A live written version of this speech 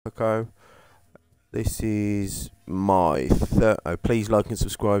Tropico. This is my third. Oh, please like and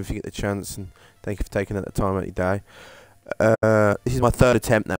subscribe if you get the chance, and thank you for taking the time out of your day. This is my third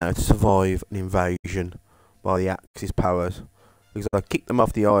attempt now to survive an invasion by the Axis powers, because I kicked them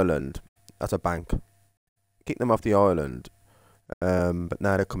off the island. That's a bank. Kicked them off the island, but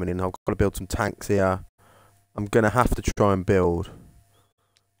now they're coming in. I've got to build some tanks here. I'm gonna have to try and build.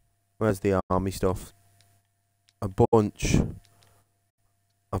 Where's the army stuff? A bunch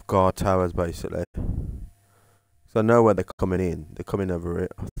of guard towers, basically. So I know where they're coming in. They're coming over here.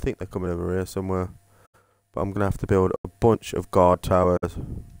 I think they're coming over here somewhere. But I'm gonna have to build a bunch of guard towers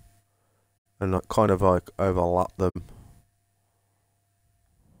and like kind of like overlap them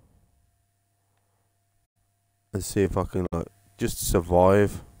and see if I can like just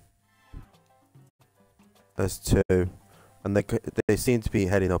survive. There's two, and they seem to be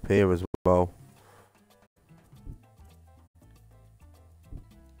heading up here as well.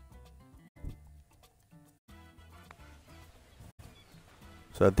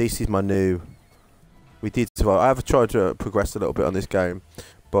 So this is my new. We did survive. I have tried to progress a little bit on this game,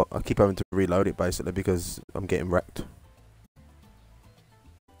 but I keep having to reload it basically because I'm getting wrecked.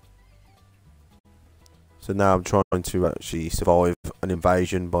 So now I'm trying to actually survive an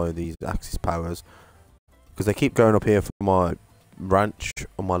invasion by these Axis powers, because they keep going up here for my ranch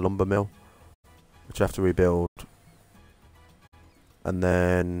or my lumber mill, which I have to rebuild. And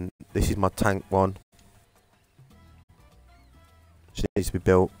then this is my tank one. Which needs to be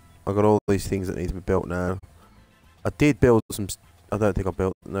built. I've got all these things that need to be built now. I did build some. I don't think I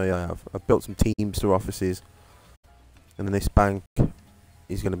built. No, yeah, I have. I've built some Teamster offices, and then this bank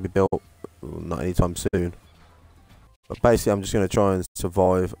is going to be built not anytime soon. But basically, I'm just going to try and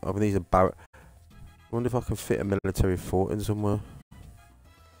survive. I need a barrack. I wonder if I can fit a military fort in somewhere.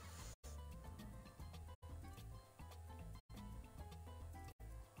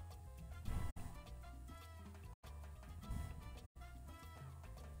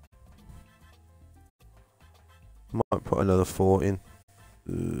 Might put another fort in.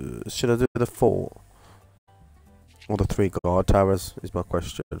 Should I do the fort? Or the 3 guard towers is my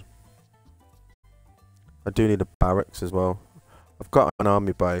question. I do need a barracks as well. I've got an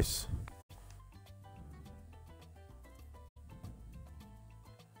army base.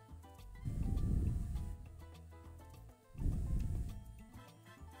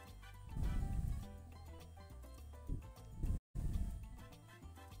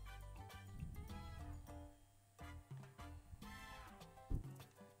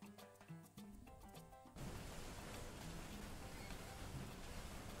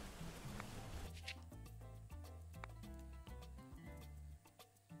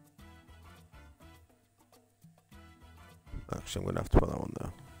 Actually, I'm going to have to put that one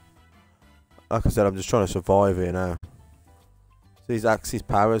there. Like I said, I'm just trying to survive here now. So these Axis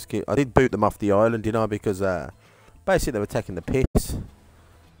powers keep... I did boot them off the island, you know, because basically they were taking the piss.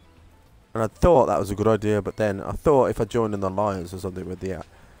 And I thought that was a good idea, but then I thought if I joined an alliance or something with the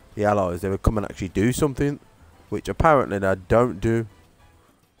allies, they would come and actually do something, which apparently they don't do.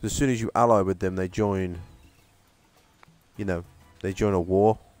 So as soon as you ally with them, they join... You know, they join a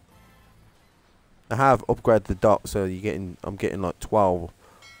war. I have upgraded the dock, so I'm getting like 12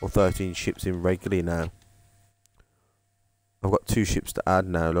 or 13 ships in regularly now. I've got 2 ships to add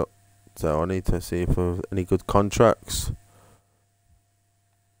now, look. So I need to see if there's any good contracts.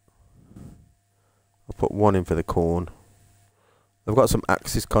 I'll put 1 in for the corn. I've got some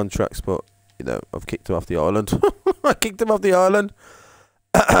Axis contracts, but you know, I've kicked them off the island. I kicked them off the island.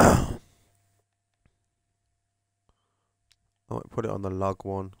 I might put it on the log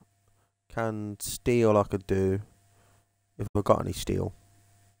one. Can steel I could do if I've got any steel.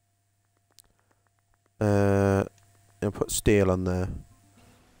 I'll put steel on there,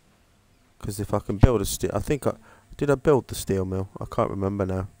 because if I can build a steel, I think did I build the steel mill? I can't remember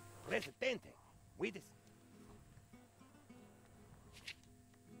now.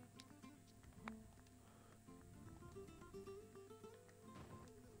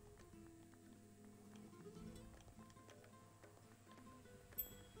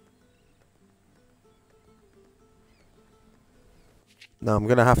 No, I'm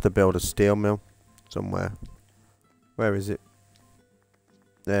gonna have to build a steel mill somewhere. Where is it?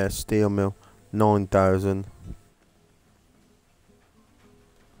 There, steel mill, 9,000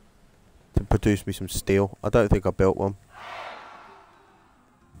 to produce me some steel. I don't think I built one.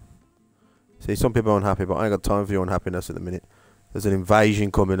 See, some people are unhappy, but I ain't got time for your unhappiness at the minute. There's an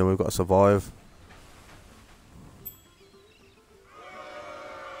invasion coming, and we've got to survive.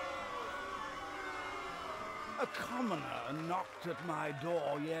 A commoner knocked at my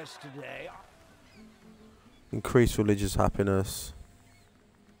door yesterday. Increase religious happiness.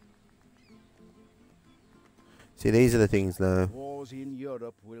 See, these are the things now. Wars in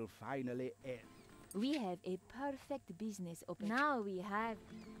Europe will finally end. We have a perfect business open. Now we have.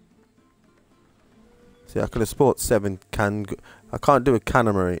 See, I could have bought 7 I can't do a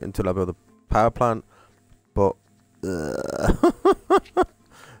cannery until I build a power plant. But let's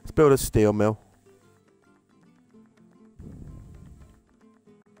build a steel mill.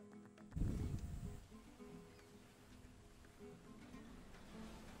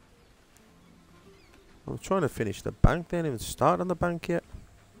 I'm trying to finish the bank. They didn't even start on the bank yet.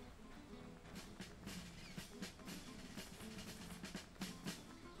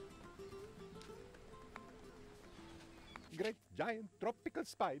 Great giant tropical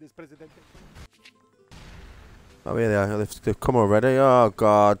spiders, Presidente. Oh, here they are. They've come already. Oh,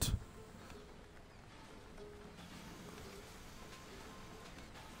 God.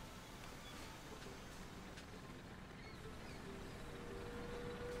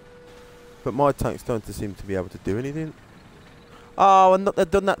 But my tanks don't seem to be able to do anything. Oh, and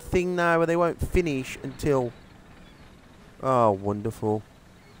they've done that thing now where they won't finish until... Oh, wonderful.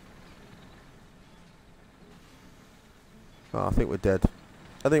 Oh, I think we're dead.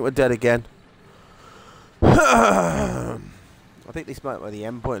 I think we're dead again. I think this might be the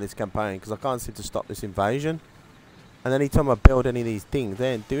end point of this campaign because I can't seem to stop this invasion. And anytime I build any of these things,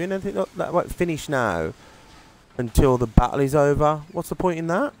 they ain't doing anything. That won't finish now until the battle is over. What's the point in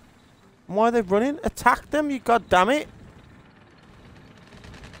that? Why are they running? Attack them, you goddammit!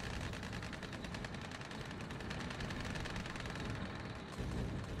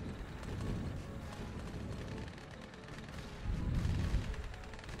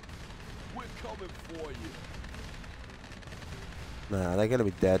 We're coming for you. Nah, they're gonna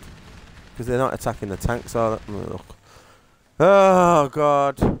be dead. Because they're not attacking the tanks, are they? Ugh. Oh,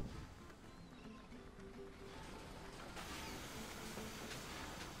 God.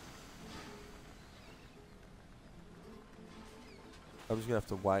 I'm just going to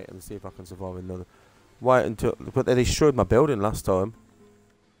have to wait and see if I can survive another. Wait until... But they destroyed my building last time.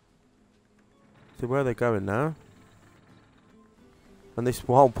 So where are they going now? And this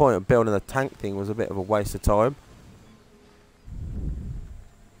whole point of building a tank thing was a bit of a waste of time.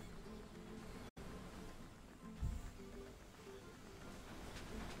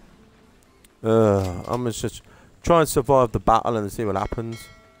 I'm just try and survive the battle and see what happens.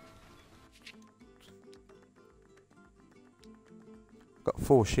 Got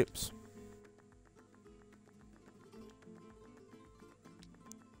 4 ships.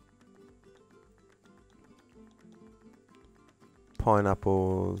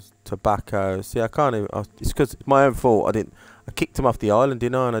 Pineapples, tobacco. See, I can't even. It's because it's my own fault. I kicked them off the island,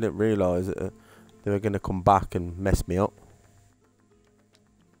 didn't I? And I didn't realise that they were going to come back and mess me up.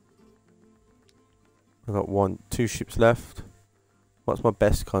 I got 2 ships left. What's my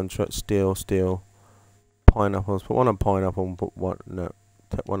best contract? Steel. Pineapples. Put 1 on pineapple and put 1. No,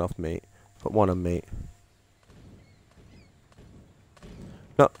 take 1 off meat. Put 1 on meat.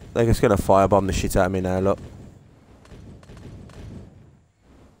 Look, they're just gonna firebomb the shit out of me now. Look,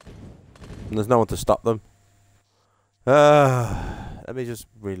 and there's no one to stop them. Let me just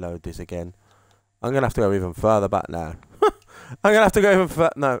reload this again. I'm gonna have to go even further back now. I'm gonna have to go even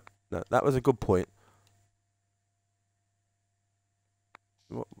further. No, that was a good point.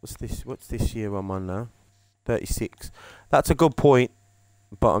 What's this? What's this year I'm on now? 36. That's a good point,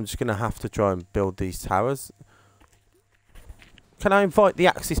 but I'm just going to have to try and build these towers. Can I invite the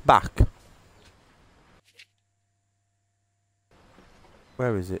Axis back?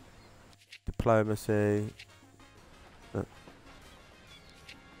 Where is it? Diplomacy.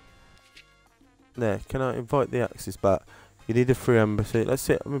 There, can I invite the Axis back? You need a free embassy. Let's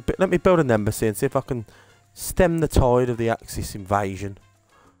see. Let me build an embassy and see if I can stem the tide of the Axis invasion.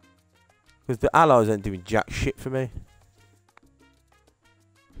 Because the Allies ain't doing jack shit for me.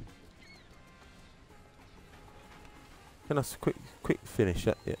 Can I quick finish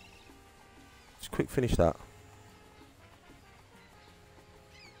that? Yeah. Just quick finish that.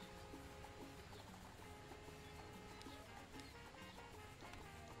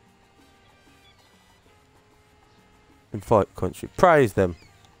 Invite country. Praise them.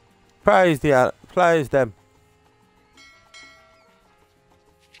 Praise them.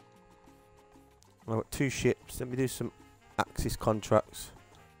 I've got 2 ships. Let me do some Axis contracts.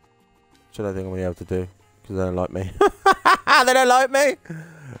 Which I don't think I'm going to be able to do. Because they don't like me. They don't like me!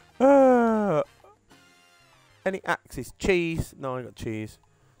 Any Axis? Cheese? No, I got cheese.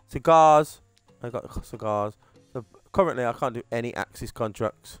 Cigars? I got cigars. So currently, I can't do any Axis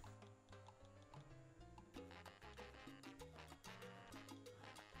contracts.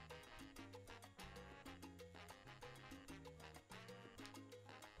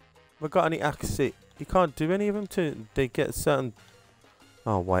 Have I got any Axis? You can't do any of them to. They get a certain.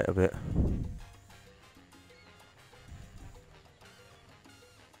 Oh, wait a bit.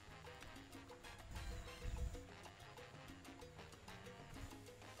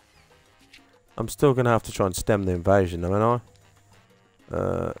 I'm still gonna have to try and stem the invasion, though, ain't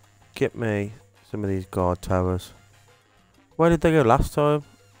I? Get me some of these guard towers. Where did they go last time?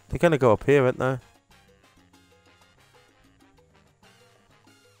 They're gonna go up here, aren't they?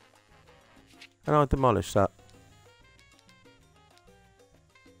 And I'll demolish that.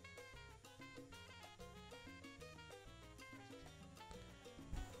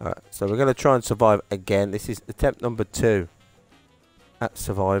 Alright, so we're gonna try and survive again. This is attempt number 2 at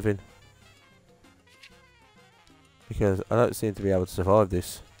surviving. Because I don't seem to be able to survive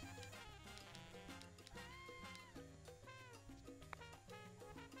this.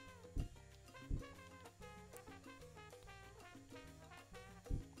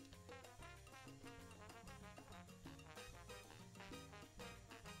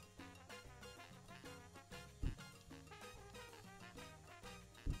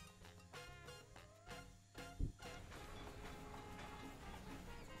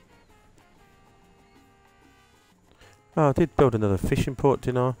 Oh, I did build another fishing port,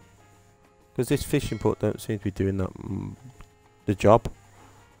 didn't I? Because this fishing port don't seem to be doing that the job.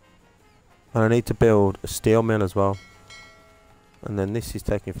 And I need to build a steel mill as well. And then this is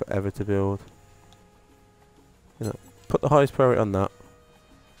taking forever to build. You know, put the highest priority on that.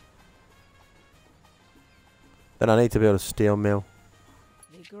 Then I need to build a steel mill.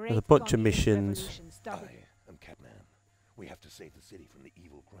 There's a bunch of missions. I am Catman. We have to save the city from the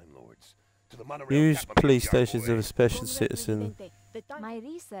evil crime lords. To the monorail Use capital police of the stations boy. of a special citizen. My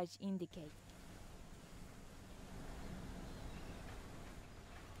research indicates.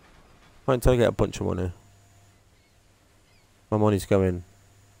 Wait until I get a bunch of money. My money's going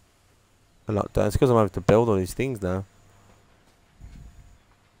a lot down. It's because I'm having to build all these things now.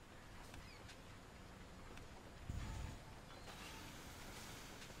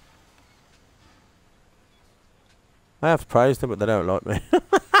 I have praised them, but they don't like me.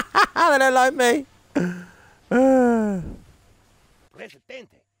 They don't like me.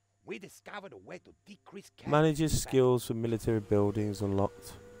 Presidente, we discovered a way to decrease Manager's skills for military buildings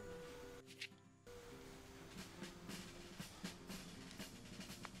unlocked.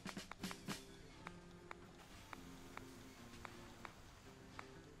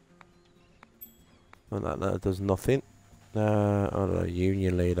 Well, that does nothing. I don't know,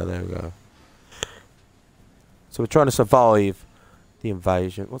 union leader, there we go. So we're trying to survive the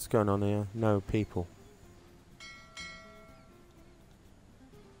invasion. What's going on here? No people.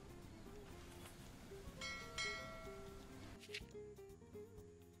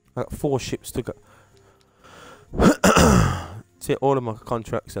 I got 4 ships to go. See, all of my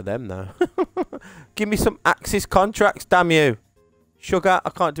contracts are them now. Give me some Axis contracts, damn you. Sugar, I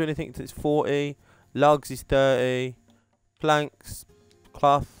can't do anything until it's 40. Logs is 30. Planks,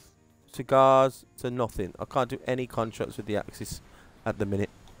 cloth, cigars, so nothing. I can't do any contracts with the Axis at the minute.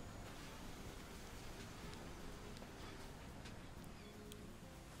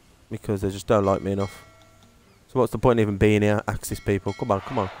 Because they just don't like me enough. So what's the point in even being here, Axis people? Come on,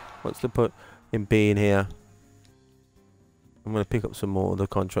 come on. What's the point in being here? I'm going to pick up some more of the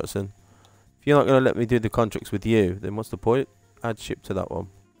contracts then. If you're not going to let me do the contracts with you, then what's the point? Add ship to that one.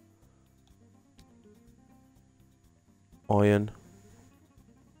 Iron.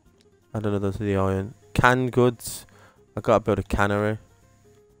 Add another to the iron. Canned goods. I got to build a cannery.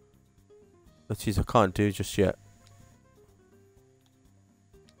 Which is I can't do just yet.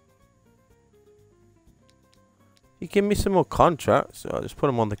 You give me some more contracts. I'll just put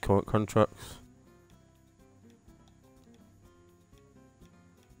them on the current contracts.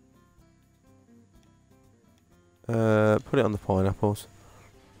 Put it on the pineapples.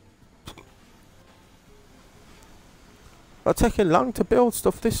 It's taking long to build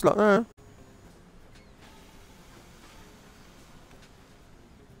stuff this like that.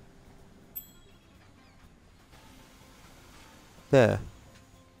 There.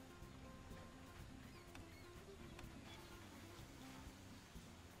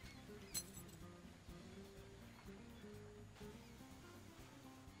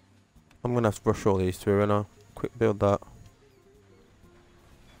 I'm gonna have to brush all these through and I'll quick build that.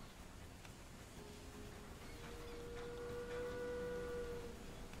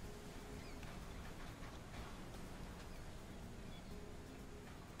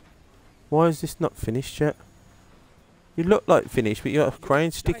 Why is this not finished yet? You look like finished, but you got a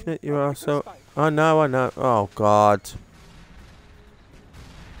crane sticking at your ass. So I know, I know. Oh God!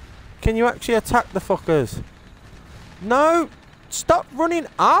 Can you actually attack the fuckers? No! Stop running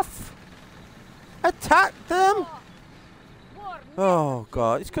off! Attack them! Oh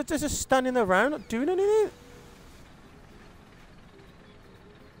god, it's because they're just standing around not doing anything.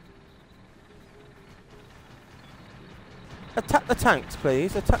 Attack the tanks,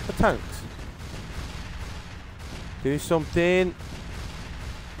 please. Attack the tanks. Do something.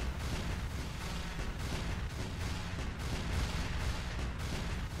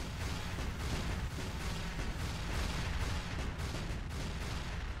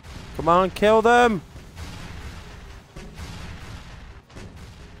 Come on, kill them.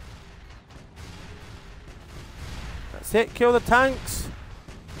 That's it, kill the tanks.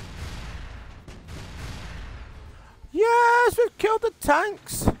 Yes, we've killed the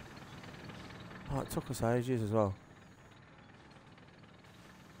tanks. Oh, it took us ages as well.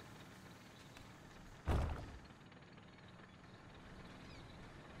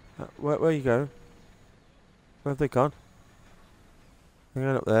 Where you going? Where have they gone? They're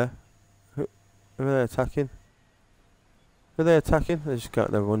going up there. Who are they attacking? Who are they attacking? They just got.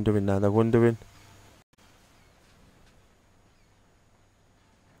 They're wondering now. They're wondering.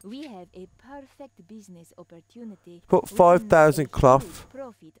 We have a perfect business opportunity. Put 5,000 cloth.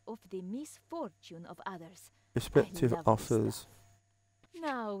 Profit of the misfortune of others. Respective I love this offers. stuff.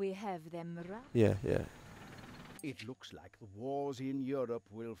 Now we have them right. Yeah, yeah. It looks like the wars in Europe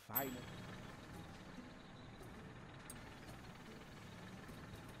will finally...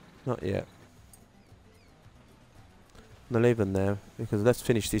 Not yet. I'm gonna leave them there because let's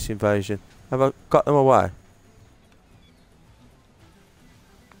finish this invasion. Have I got them away?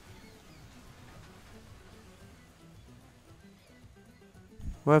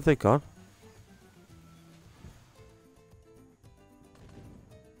 Where have they gone?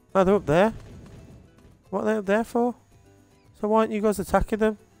 Oh, they're up there. What are they up there for? So why aren't you guys attacking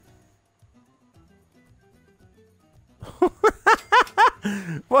them?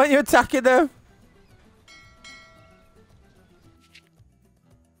 Why aren't you attacking them?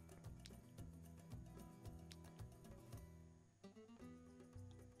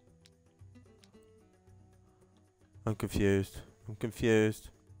 I'm confused. I'm confused.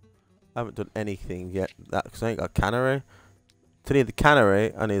 I haven't done anything yet. Because I ain't got a cannery. To need the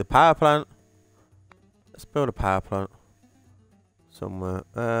cannery, I need a power plant. Let's build a power plant. Somewhere.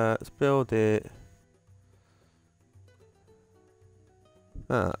 Let's build it.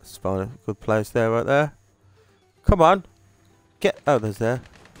 Ah, that's fine. A good place there, right there. Come on. Get. Oh, there's there.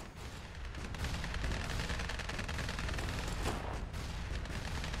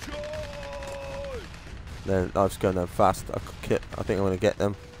 Then I was going there fast. I think I'm gonna get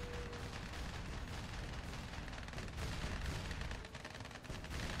them.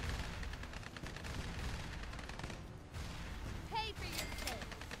 Pay for your sins.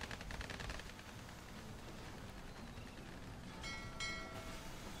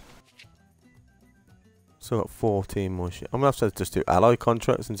 Still got 14 more shit. I'm gonna have to just do ally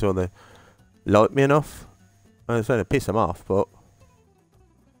contracts until they like me enough. I'm just going to piss them off, but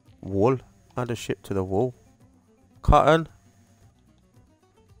wool. Add a ship to the wool. Cotton.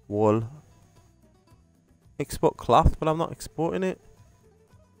 Wool. Export cloth, but I'm not exporting it.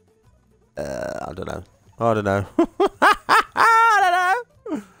 I don't know. I don't know. I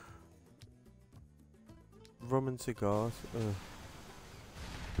don't know. Rum and cigars.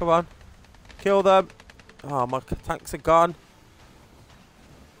 Come on. Kill them. Oh, my tanks are gone.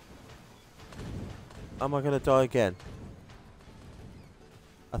 Am I going to die again?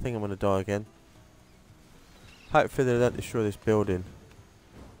 I think I'm going to die again. Hopefully they don't destroy this building.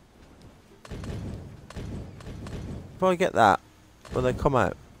 If I get that, will they come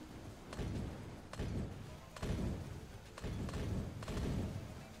out?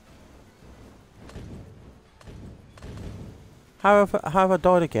 How have I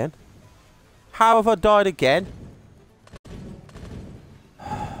died again? How have I died again?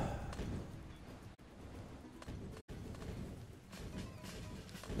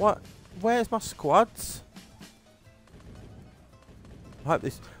 What? Where's my squads? I hope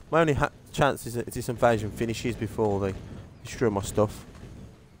this... My only chance is that this invasion finishes before they destroy my stuff.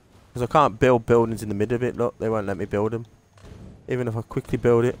 Because I can't build buildings in the middle of it. Look, they won't let me build them. Even if I quickly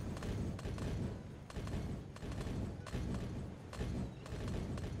build it.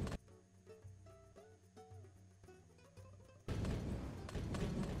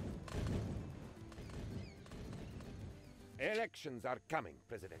 Elections are coming,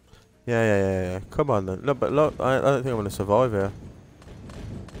 President. Yeah. Come on then. No, but look, I don't think I'm going to survive here.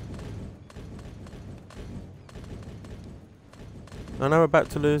 I know we're about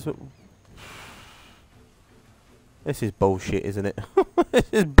to lose, but... This is bullshit, isn't it? This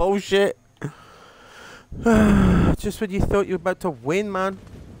is bullshit. Just when you thought you were about to win, man.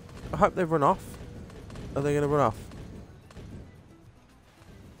 I hope they run off. Are they gonna run off?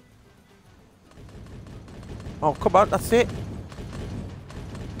 Oh, come on, that's it.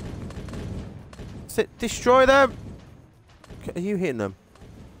 That's it. Destroy them. Are you hitting them?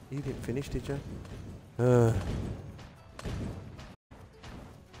 You didn't finish, did you?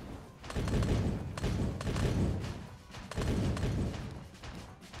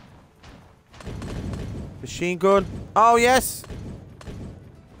 Machine gun. Oh, yes.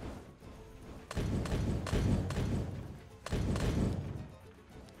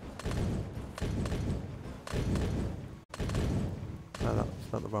 No,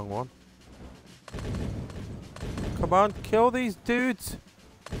 that's not the wrong one. Come on, kill these dudes.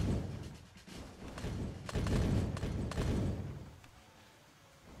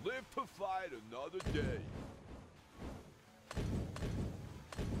 Live to fight another day.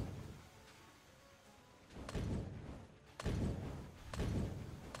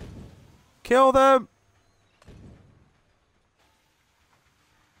 Kill them.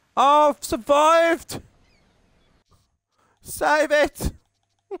 Oh, I've survived. Save it.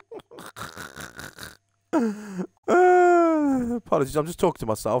 Apologies, I'm just talking to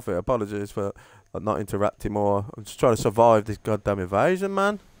myself here. Apologies for not interacting more. I'm just trying to survive this goddamn invasion,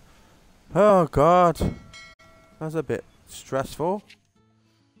 man. Oh, God. That's a bit stressful.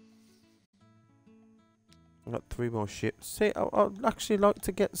 I've got 3 more ships. See, I'd actually like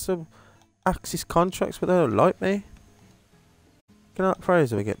to get some Axis contracts, but they don't like me. Cannot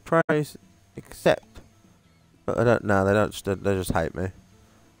praise them. We get praise, accept. But I don't know. They don't. They just hate me.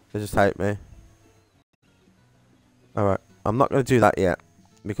 They just hate me. All right. I'm not going to do that yet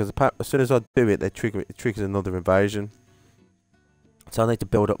because as soon as I do it, it triggers another invasion. So I need to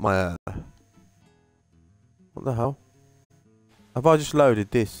build up my. What the hell? Have I just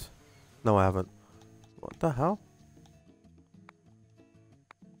loaded this? No, I haven't. What the hell?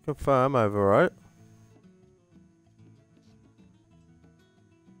 Confirm overwrite.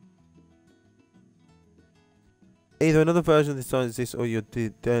 Either another version of this design exists or your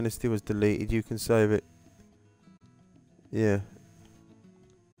dynasty was deleted. You can save it. Yeah.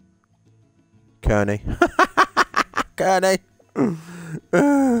 Kearney. Kearney.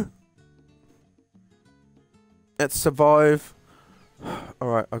 Let's survive.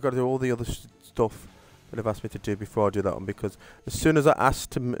 Alright, I've got to do all the other stuff that they've asked me to do before I do that one, because as soon as I ask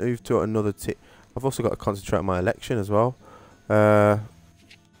to move to another I've also got to concentrate on my election as well.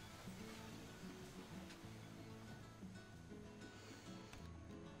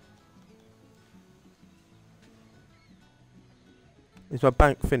 Is my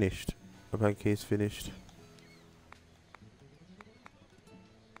bank finished? My bank is finished.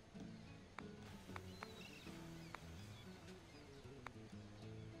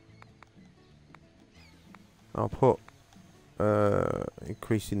 I'll put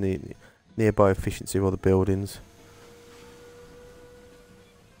increasing the nearby efficiency of all the buildings.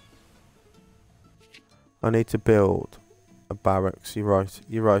 I need to build a barracks. You're right.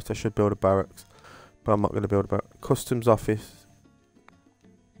 You're right. I should build a barracks, but I'm not going to build a barracks. Customs office.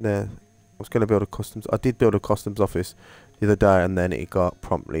 There. I was going to build a customs. I did build a customs office the other day, and then it got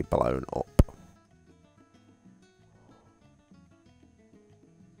promptly blown up.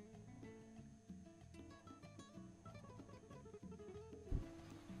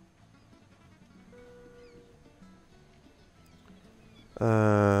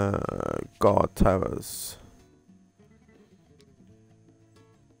 Guard towers.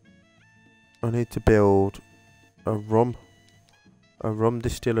 I need to build a rum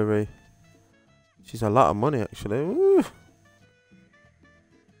distillery. Which is a lot of money, actually. Ooh.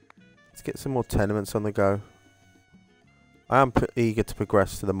 Let's get some more tenements on the go. I am eager to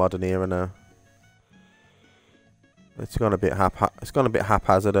progress to the modern era now. It's gone a bit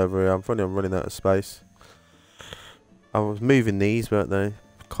haphazard over here. I'm running out of space. I was moving these, weren't they?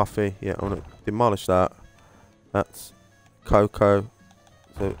 Coffee. Yeah, I want to demolish that. That's cocoa.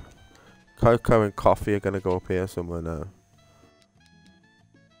 So cocoa and coffee are going to go up here somewhere now.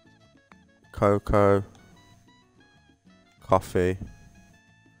 Cocoa, coffee,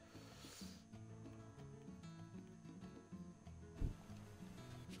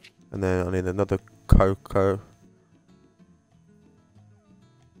 and then I need another cocoa.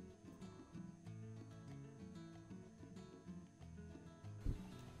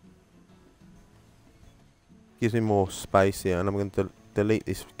 Gives me more space here, and I'm going to delete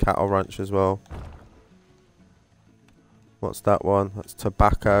this cattle ranch as well. What's that one? That's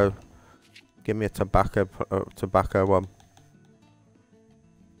tobacco. Give me a tobacco one.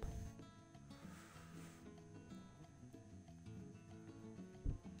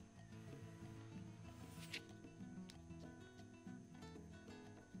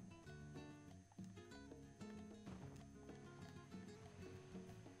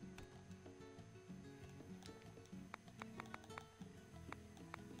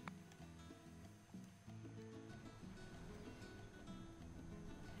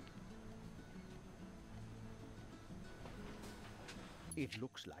 It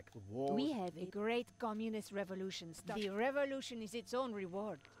looks like the war. We have A great communist revolution. The revolution is its own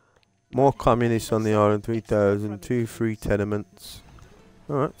reward. More communists on the island. 3,000. 2 free tenements.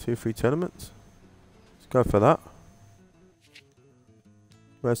 Alright, 2 free tenements. Let's go for that.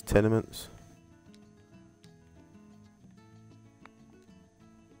 Where's tenements?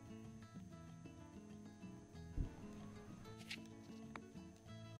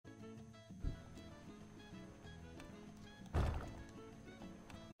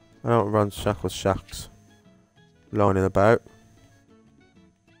 I don't run Shackles Shacks lining about.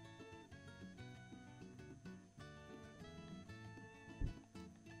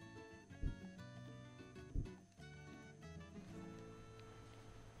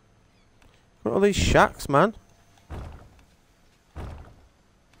 What are these shacks, man?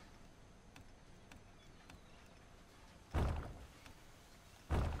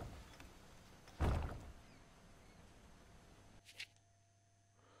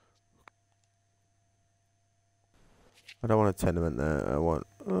 I don't want a tenement there. I want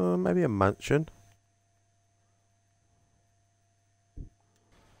maybe a mansion.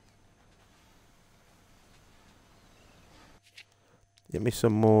 Get me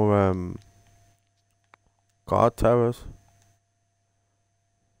some more guard towers.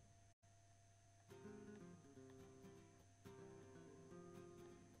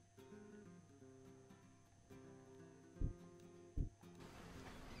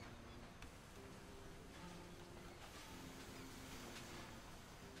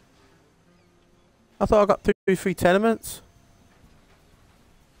 I thought I got 2 free tenements.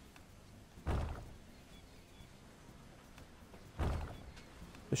 There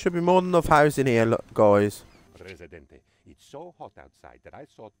should be more than enough housing here, look, guys. Residente, it's so hot outside that I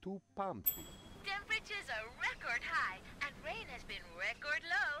saw 2 palm trees. Temperatures are record high, and rain has been record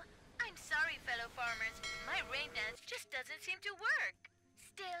low. I'm sorry, fellow farmers. My rain dance just doesn't seem to work.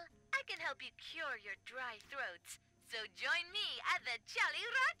 Still, I can help you cure your dry throats. So join me at the Jolly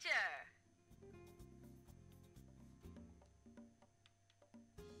Roger.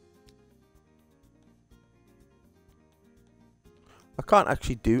 I can't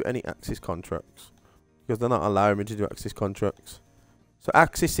actually do any Axis contracts because they're not allowing me to do Axis contracts. So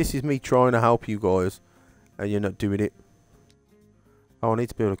Axis, this is me trying to help you guys, and you're not doing it. Oh, I need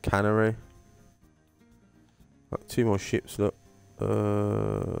to build a cannery. Got 2 more ships. Look, put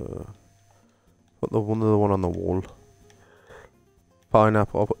the other one on the wall.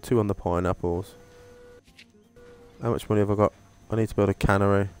 Pineapple. I'll put 2 on the pineapples. How much money have I got? I need to build a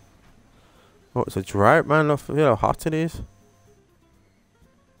cannery. Oh, it's a drought, man. Look how hot it is.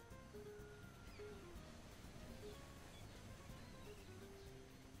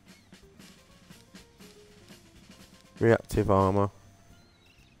 Reactive armor.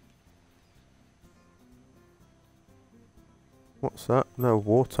 What's that? No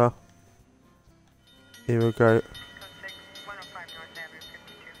water. Here we go.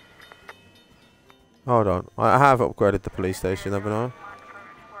 Hold on. I have upgraded the police station, haven't I?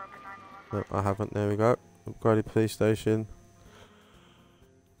 No, I haven't. There we go. Upgraded police station.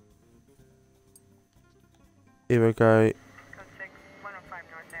 Here we go.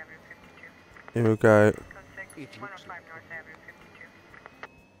 Here we go. It looks like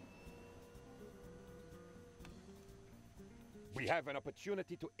We have an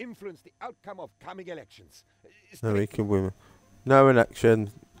opportunity to influence the outcome of coming elections. No, we can win. No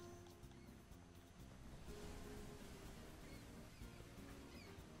election.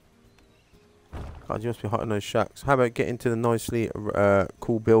 God, you must be hot in those shacks. How about getting to the nicely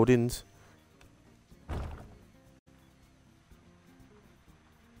cool buildings?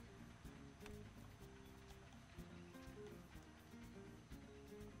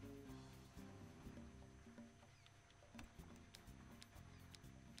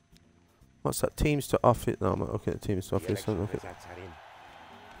 What's that? Teams to office. No, I'm not looking at teams to office. I'm looking.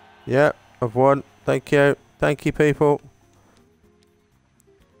 Yeah, I've won. Thank you. Thank you, people.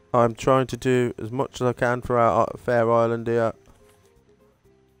 I'm trying to do as much as I can for our fair island here.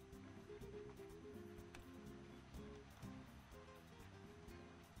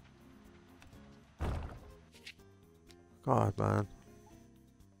 God, man.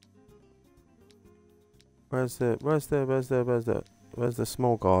 Where's the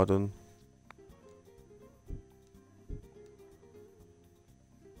small garden?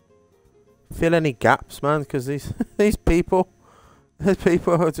 Fill any gaps, man, because these these people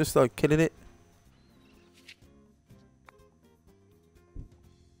are just like killing it.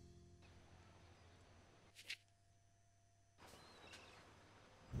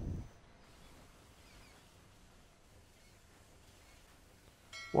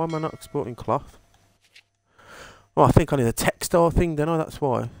 Why am I not exporting cloth? Oh, I think I need a textile thing, don't I? That's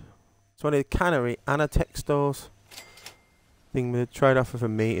why. So I need a cannery and a textiles thing with a trade offer for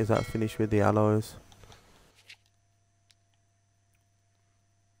meat. Is that finished with the alloys?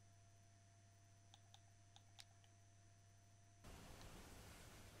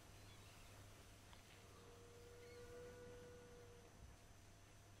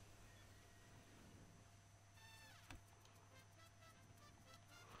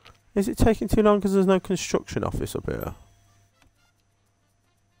 Is it taking too long because there's no construction office up here?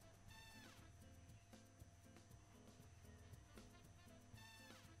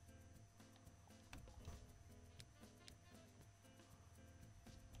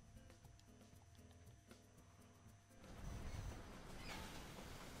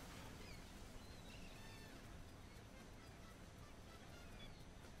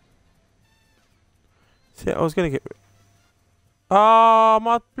 See, I was gonna get. Oh,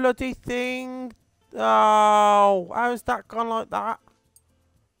 my bloody thing! Oh, how's that gone like that?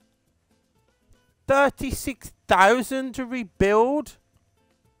 36,000 to rebuild.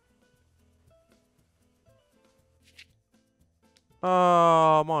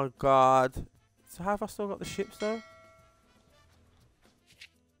 Oh my god! So have I still got the ships though?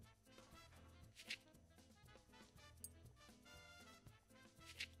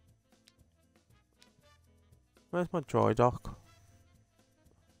 Where's my dry dock?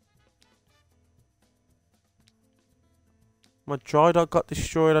 My dry dock got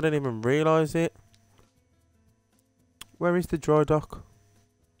destroyed, I didn't even realise it. Where is the dry dock?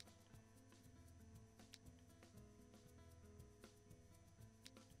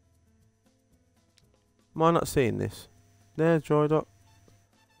 Am I not seeing this? There's dry dock.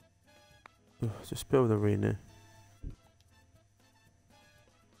 Ugh, just build the arena.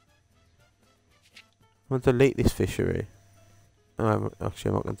 I'm going to delete this fishery. No, actually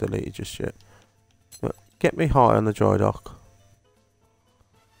I'm not going to delete it just yet. But get me high on the dry dock.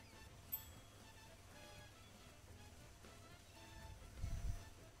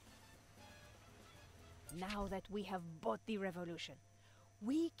 Now that we have bought the revolution,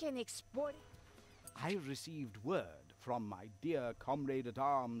 we can export it. I received word from my dear comrade at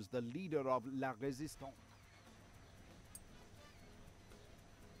arms, the leader of La Resistance.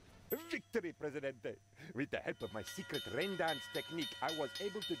 Victory, Presidente! With the help of my secret rain dance technique, I was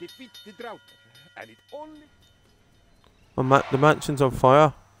able to defeat the drought. And it only... Oh, the mansion's on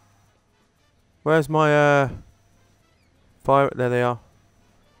fire. Where's my fire? There they are.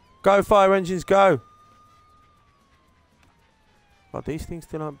 Go, fire engines, go! Oh, these things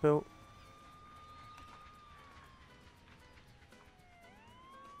still aren't built.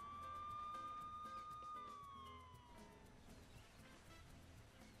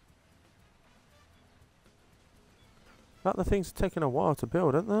 Like the things are taking a while to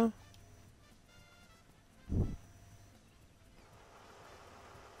build, aren't they?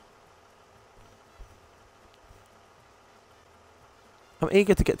 I'm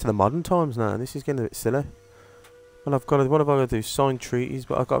eager to get to the modern times now. This is getting a bit silly. Well, I've got to, what have I got to do? Sign treaties,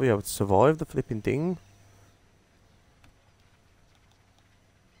 but I've got to be able to survive the flipping thing.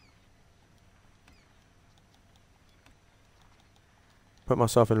 Put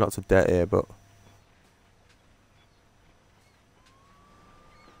myself in lots of debt here, but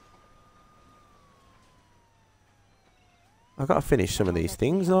I've got to finish some of these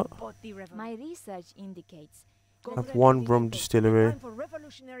things. Look. My research indicates I've one rum distillery. Time for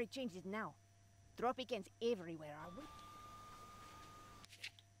revolutionary changes now. Tropicans everywhere, are we?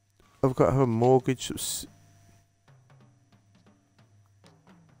 I've got to have a mortgage.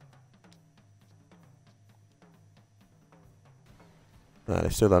 No, they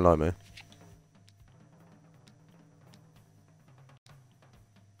still don't like me.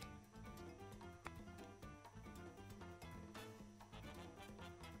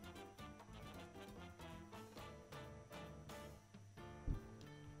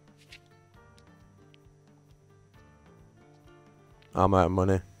 I'm out of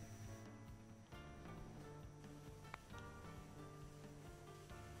money.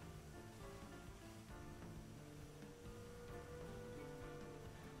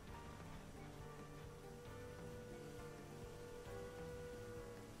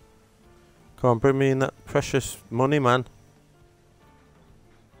 Come on, bring me in that precious money, man.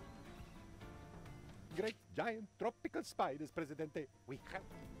 Great giant tropical spiders, Presidente. We have...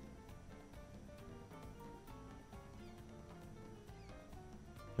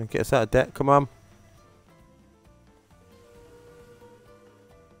 Get us out of debt, come on.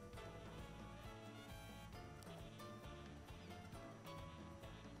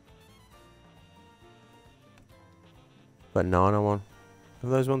 Banana one.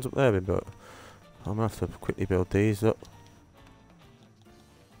 Have those ones up there been built? I'm gonna have to quickly build these up.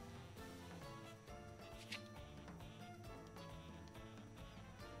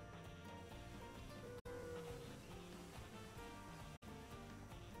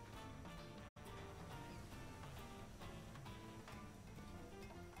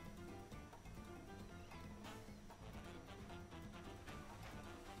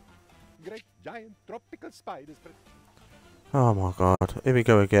 Great giant tropical spiders. Oh my god, here we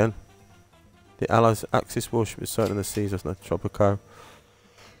go again. The Allies' Axis warship is certain the seas of the Tropico.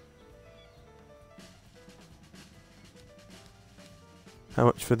 How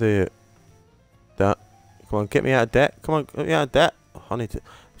much for the that? Come on, get me out of debt. Come on, get me out of debt. Oh, I need to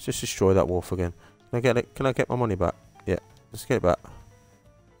let's just destroy that wharf again. Can I get it? Can I get my money back? Yeah, let's get it back.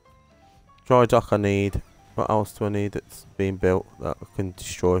 Dry dock I need. What else do I need that's being built that I can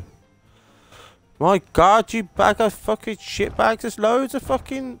destroy? My god, you bag of fucking shit bags. There's loads of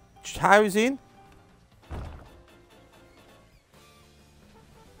fucking housing.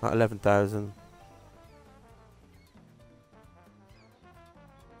 At 11,000.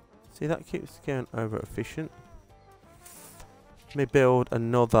 See, that keeps getting over efficient. Let me build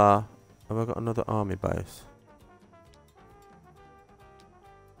another. Have I got another army base?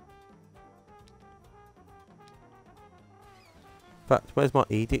 In fact, where's my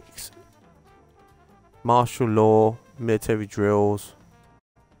edicts? Martial law, military drills.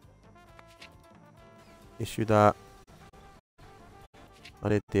 Issue that. I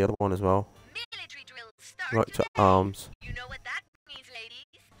need the other one as well. Military drills start Right to today. arms. You know what that means, ladies.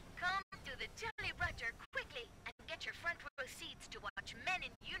 Come to the Jolly Roger quickly and get your front row seats to watch men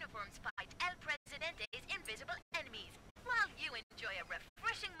in uniforms fight El Presidente's invisible enemies, while you enjoy a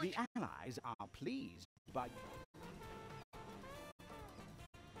refreshing The Allies are pleased by...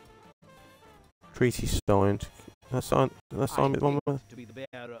 Treaty signed. That's signed. That's signed with one more. to be the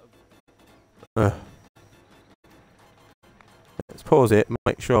bearer of... Let's pause it.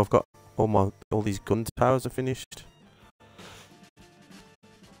 Make sure I've got all these gun towers are finished.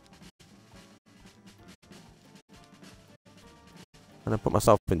 And I put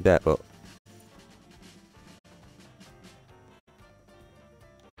myself in debt, but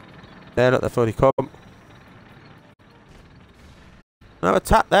there, look, they've already come. No,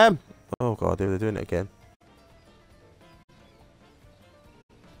 attack them! Oh god, they're doing it again.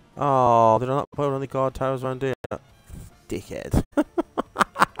 Oh, they're not putting any guard towers around here. Dickhead. I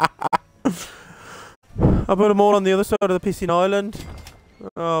put them all on the other side of the pissing island.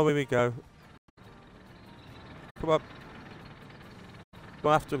 Oh, here we go. Come on. Go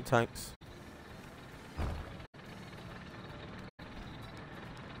after them, tanks.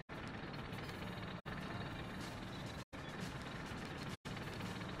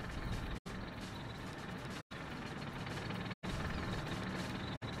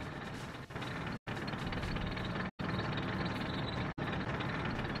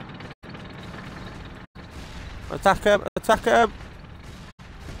 Attack him! Attack him!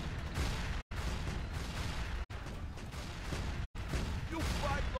 You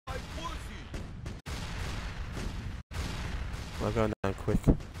fight like pussy. We're going down quick.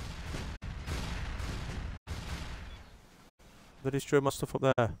 They destroy my stuff up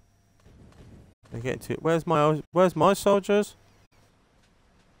there. They're getting to it. Where's my soldiers?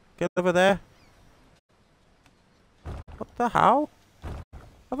 Get over there. What the hell?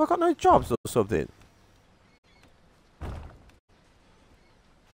 Have I got no jobs or something?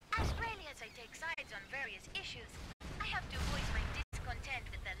 As rarely as I take sides on various issues, I have to voice my discontent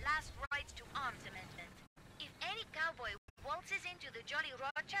with the last rights to arms amendment. If any cowboy waltzes into the Jolly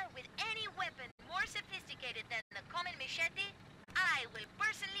Roger with any weapon more sophisticated than the common machete, I will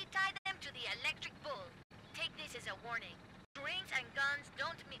personally tie them to the electric bull. Take this as a warning. Drinks and guns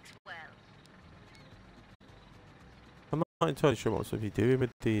don't mix well. I'm not entirely sure what I'm supposed to be doing with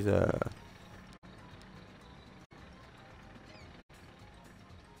these Are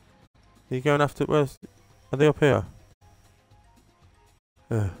you going after where's are they up here?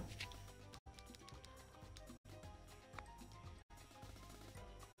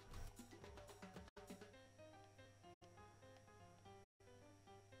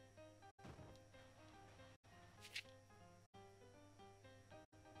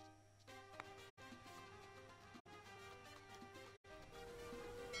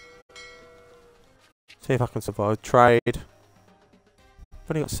 See if I can survive. Trade. I've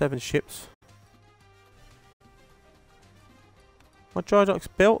only got 7 ships. My dry dock's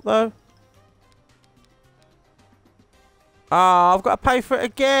built though. Ah, I've got to pay for it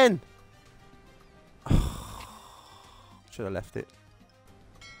again. Should have left it.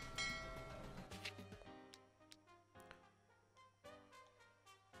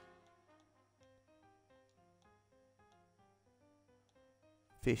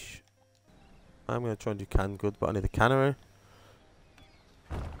 Fish. I'm going to try and do canned goods, but I need a cannery.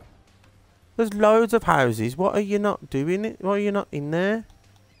 There's loads of houses. What are you not doing? Why are you not in there?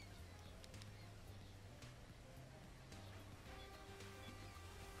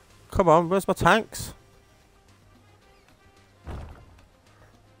 Come on, where's my tanks? I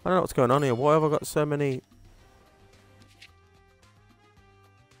don't know what's going on here. Why have I got so many...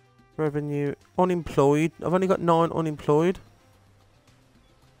 Revenue. Unemployed. I've only got 9 unemployed.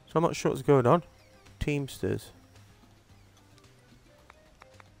 So I'm not sure what's going on. Teamsters.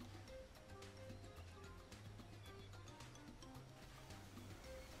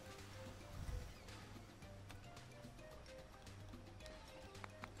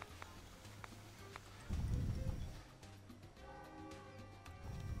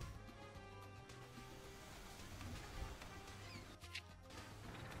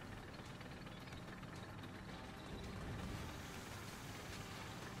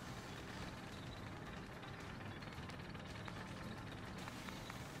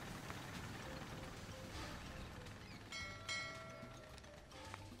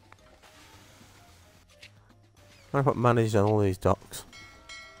 I put managed on all these docks.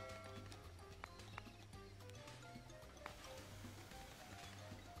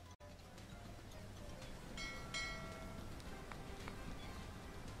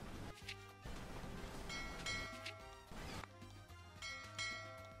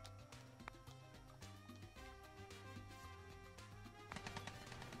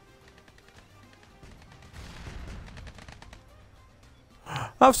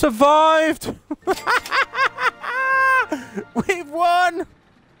 I've survived! We've won!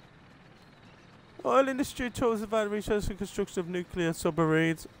 Oil industry tools about research and construction of nuclear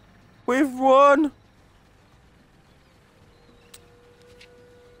submarines. We've won!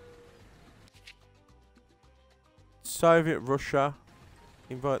 Soviet Russia.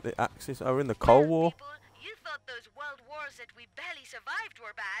 Invite the Axis. Oh, we're in the Cold War. People, you thought those world wars that we barely survived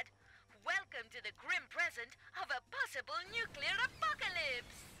were bad. Welcome to the grim present of a possible nuclear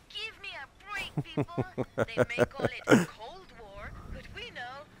apocalypse. Give me a break, people. They may call it a Cold War, but we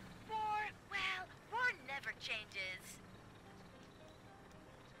know war never changes.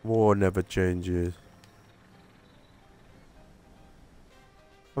 War never changes.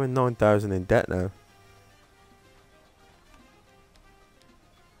 I'm in 9,000 in debt now.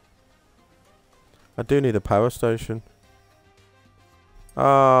 I do need a power station.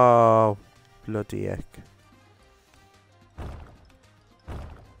 Oh, bloody heck.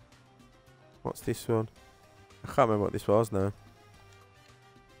 What's this one? I can't remember what this was now.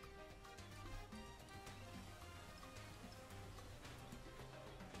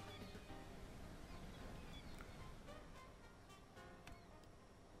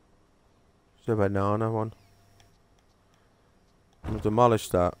 It's a banana one. I'm gonna demolish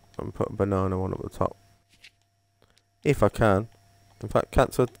that and put a banana one up the top. If I can. In fact,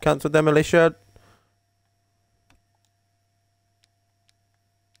 cancel demolition.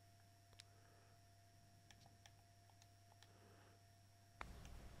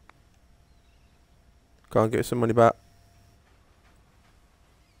 Go and get some money back.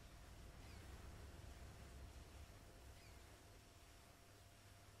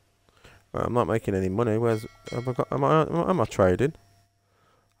 Right, I'm not making any money. Where's have I got? Am I trading?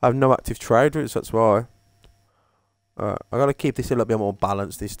 I have no active trade routes. That's why. Alright, I gotta keep this a little bit more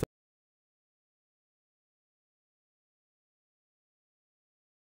balanced this time.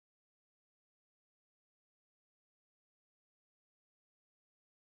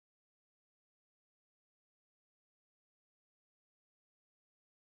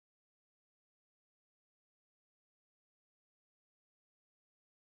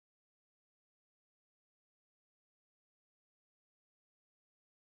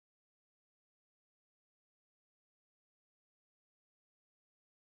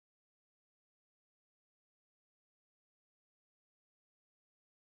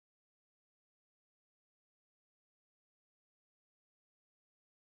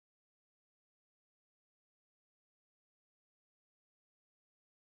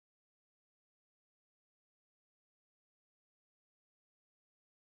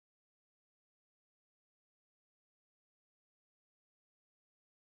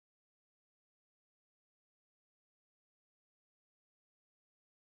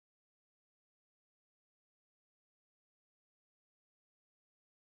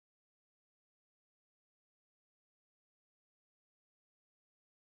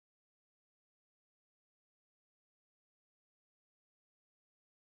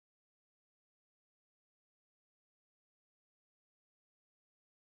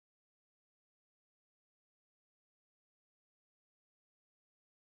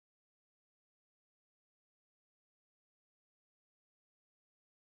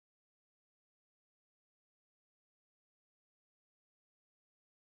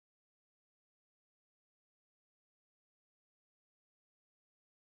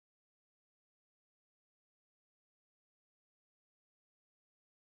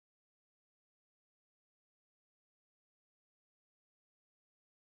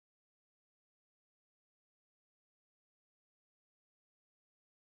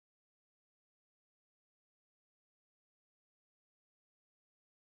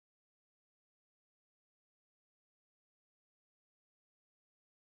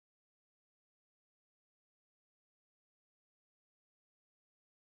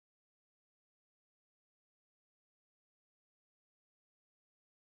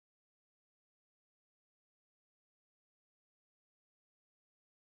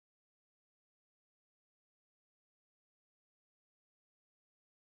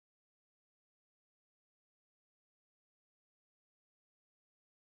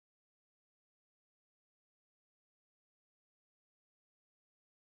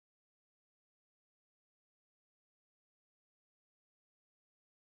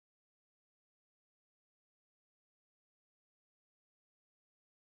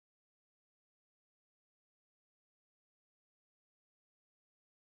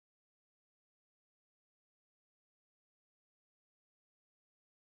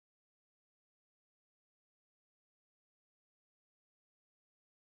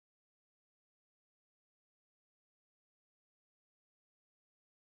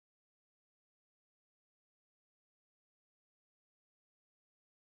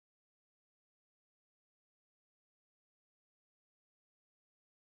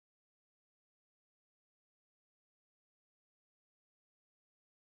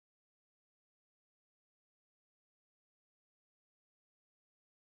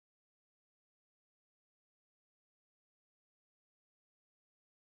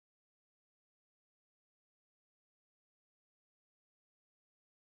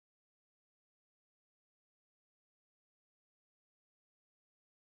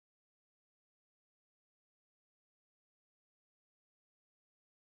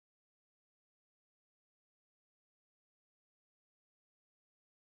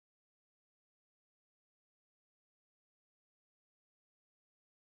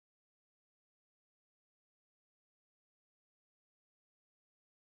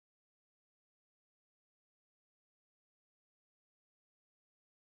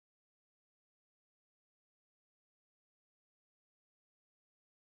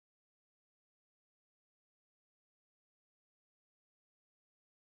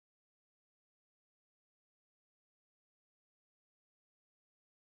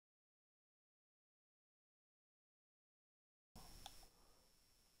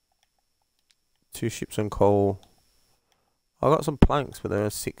 2 ships and coal. I got some planks, but they're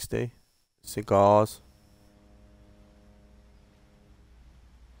 60. Cigars.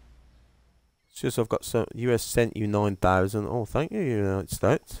 It's just I've got some. US sent you 9,000. Oh, thank you, United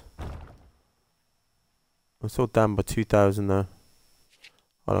States. I'm still down by 2,000 though.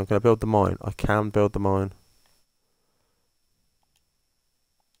 Hold on, can I build the mine? I can build the mine.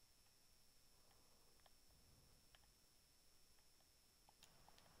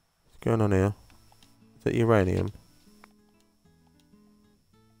 What's going on here? Is that uranium?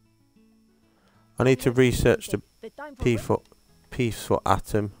 I need to research the peaceful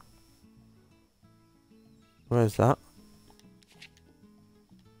atom. Where's that?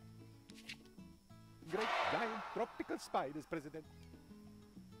 Great giant tropical spiders, President.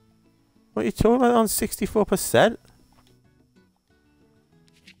 What are you talking about on 64%?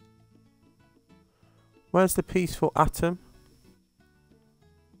 Where's the peaceful atom?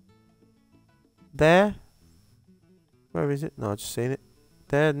 There? Where is it? No, I've just seen it.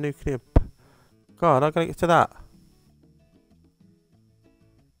 There, nuclear. God, I gotta get to that.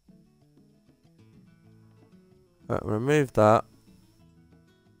 Remove that.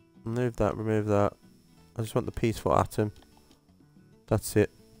 Remove that, remove that. I just want the peaceful atom. That's it.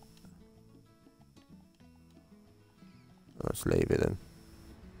 Let's leave it then.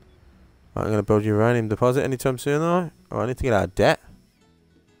 Right, I'm going to build uranium deposit anytime soon though. Oh, I need to get out of debt.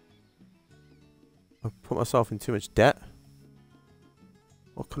 I've put myself in too much debt.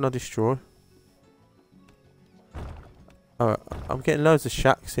 What can I destroy? Alright, I'm getting loads of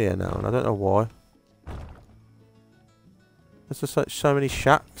shacks here now and I don't know why. There's just like so many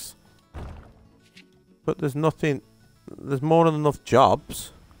shacks. But there's nothing. There's more than enough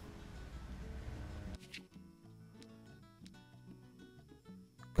jobs.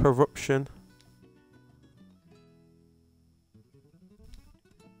 Corruption.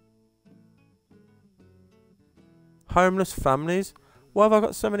 Homeless families. Why have I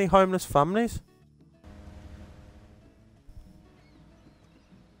got so many homeless families?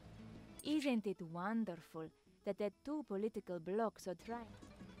 Isn't it wonderful that the two political blocs are trying?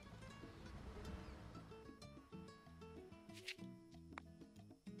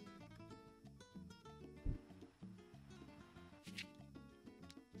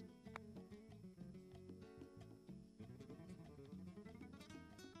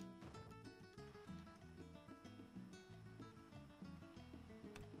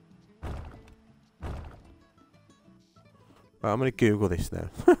 Right, I'm going to Google this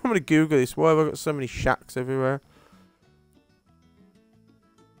now. I'm going to Google this. Why have I got so many shacks everywhere?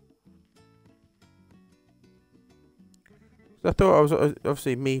 I thought I was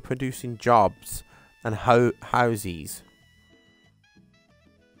obviously me producing jobs and houses.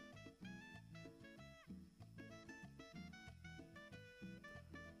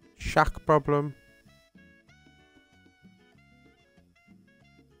 Shack problem.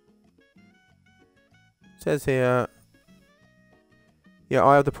 Says here. Yeah,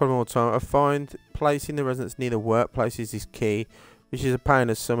 I have the problem all the time. I find placing the residents near the workplaces is key, which is a pain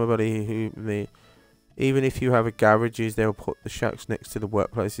as somebody who even if you have a garages, they'll put the shacks next to the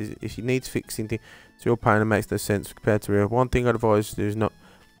workplaces. If you need fixing things, it's real pain and makes no sense compared to real. One thing I'd advise to do is not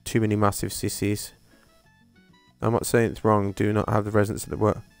too many massive sissies. I'm not saying it's wrong. Do not have the residents at the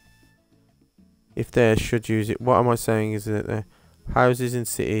work. If they should use it, what am I saying is that the houses in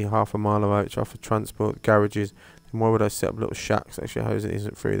city half a mile away which offer transport, garages. Why would I set up little shacks? Actually, housing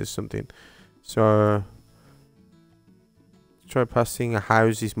isn't free. There's something. So, try passing a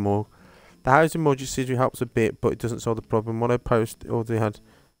houses more. The housing more just helps a bit, but it doesn't solve the problem. When I post, all they had.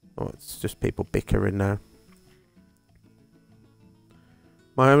 Oh, it's just people bickering now.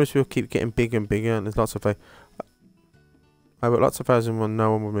 My homeless will keep getting bigger and bigger, and there's lots of. I got lots of housing when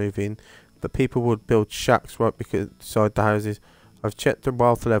no one would move in, but people would build shacks right beside the houses. I've checked the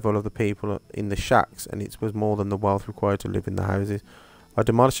wealth level of the people in the shacks and it was more than the wealth required to live in the houses. I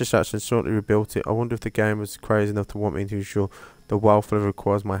demolished the shacks and shortly rebuilt it. I wonder if the game was crazy enough to want me to ensure the wealth level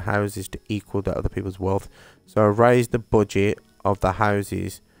requires my houses to equal that of the people's wealth. So I raised the budget of the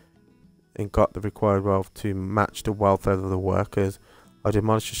houses and got the required wealth to match the wealth level of the workers. I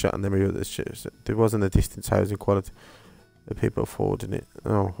demolished the shack and then rebuilt the shacks. There wasn't a distance housing quality. The people affording it.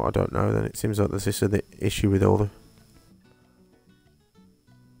 Oh, I don't know then. It seems like this is the issue with all the...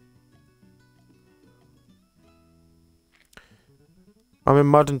 I'm in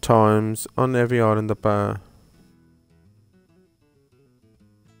modern times, on every island the bar.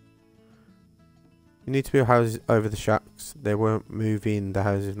 You need to build houses over the shacks. They won't move in the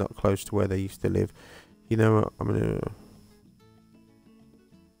houses not close to where they used to live. You know what, I'm gonna...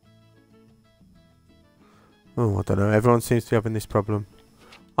 Oh, I don't know, everyone seems to be having this problem.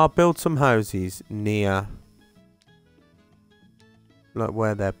 I'll build some houses near, like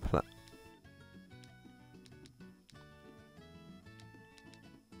where they're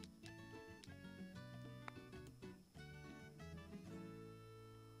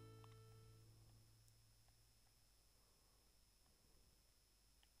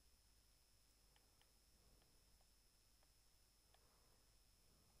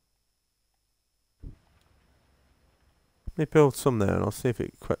Let me build some there and I'll see if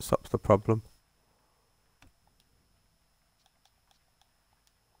it stops the problem.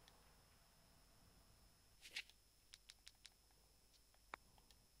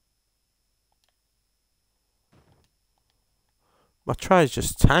 My trade's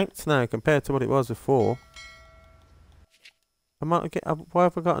just tanked now compared to what it was before. Why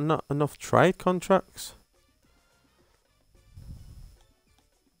have I got enough trade contracts?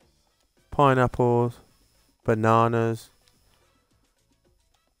 Pineapples, bananas,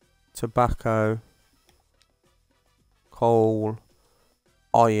 tobacco, coal,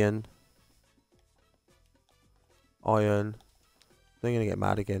 iron. They're gonna get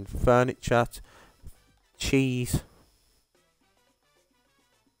mad again. Furniture, cheese.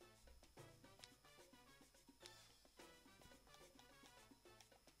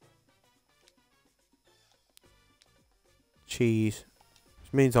 Cheese.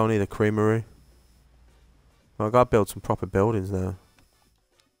 Which means I'll need a creamery. Well, I gotta build some proper buildings now.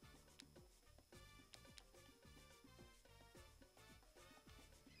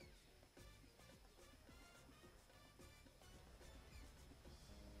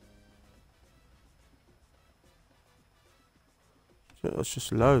 It's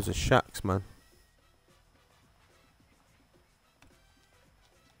just loads of shacks, man.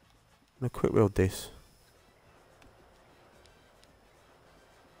 I'm gonna quick build this.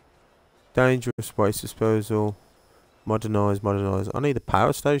 Dangerous waste disposal. Modernise. I need a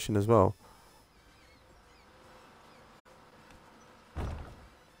power station as well. I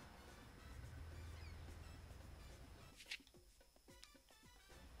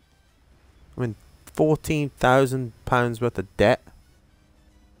mean, £14,000 worth of debt.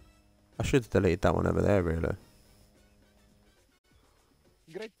 I should have deleted that one over there, really.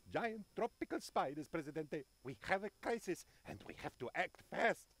 Great giant tropical spiders, Presidente. We have a crisis, and we have to act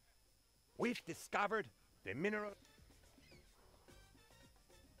fast. We've discovered the mineral...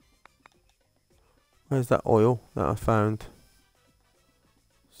 Where's that oil that I found?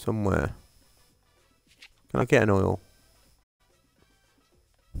 Somewhere. Can I get an oil?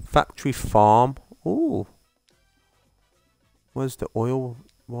 Factory farm. Ooh. Where's the oil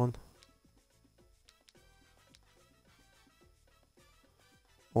one?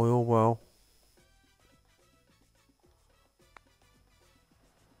 Oil well.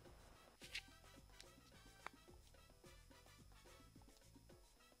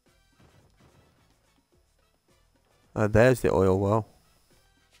 There's the oil well.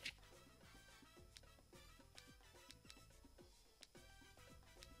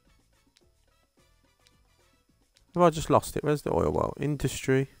 Have I just lost it? Where's the oil well?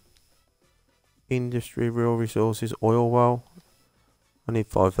 Industry, real resources, oil well. I need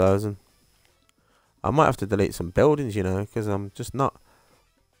 5,000. I might have to delete some buildings, you know, because I'm just not...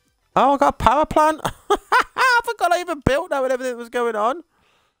 Oh, I got a power plant! I forgot I even built that when everything was going on.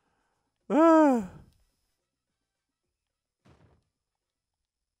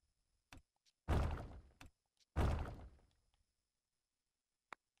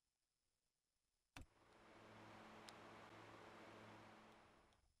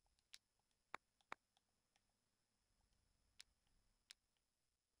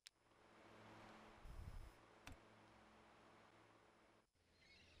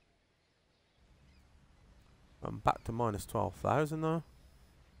 I'm back to minus 12,000 though.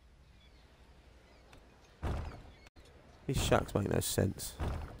 These shacks make no sense.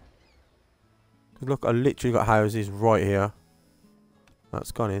 Cause look, I literally got houses right here.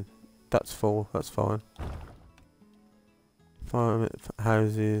 That's gone in. That's full. That's fine. 5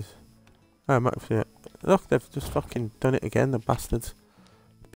 houses. Oh, yeah. Look, they've just fucking done it again, the bastards.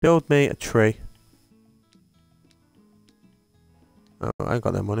 Build me a tree. Oh, I ain't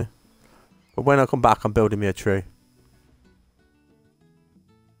got no money. But when I come back, I'm building me a tree.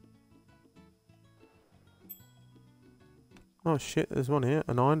 Oh shit, there's one here.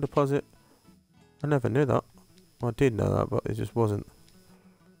 An iron deposit. I never knew that. Well, I did know that, but it just wasn't.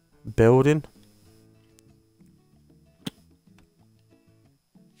 Building.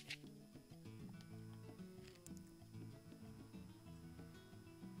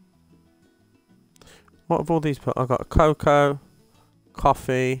 What have all these put? I got cocoa,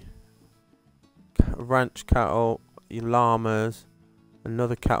 coffee, ranch cattle, llamas,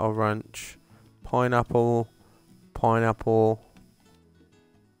 Another cattle ranch. Pineapple. Pineapple.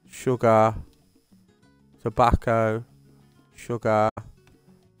 Sugar. Tobacco. Sugar.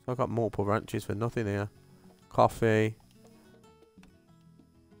 So I've got multiple ranches for nothing here. Coffee.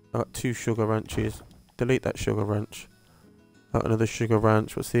 I've got 2 sugar ranches. Delete that sugar ranch. Got another sugar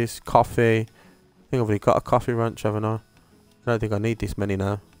ranch. What's this? Coffee. I think I've already got a coffee ranch, haven't I? I don't think I need this many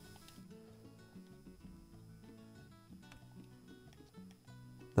now.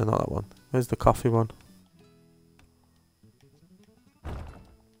 No, not that one. Where's the coffee one?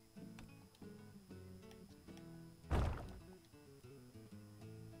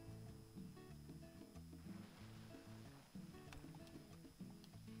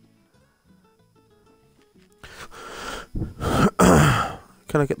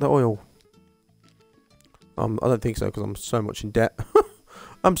 Can I get the oil? I don't think so because I'm so much in debt.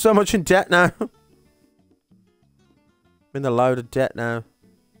 I'm so much in debt now. I'm in a load of debt now.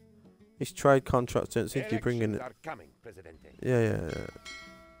 These trade contracts don't seem to be bringing it. Are coming, Presidente. Yeah.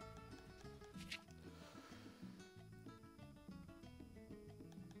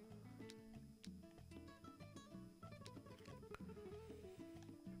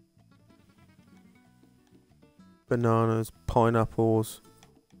 Bananas, pineapples.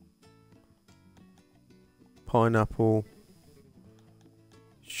 Pineapple.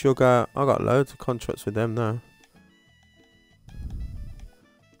 Sugar. I got loads of contracts with them now.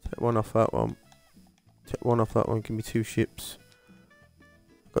 Take one off that one. Take one off that one. Give me 2 ships.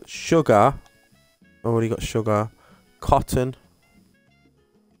 Got sugar. Already got sugar. Cotton.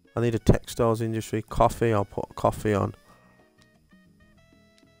 I need a textiles industry. Coffee. I'll put coffee on.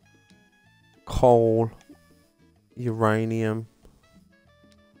 Coal. Uranium.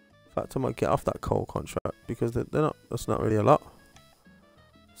 In fact, I might get off that coal contract because they're not. That's not really a lot.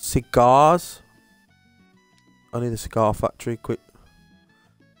 Cigars. I need a cigar factory. Quick.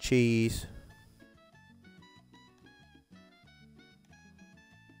 Cheese.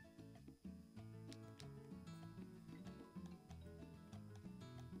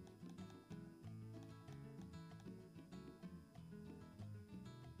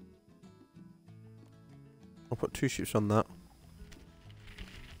 I'll put 2 ships on that.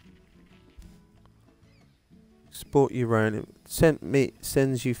 Export uranium.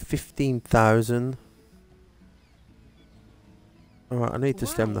 Sends you 15,000. Alright, I need to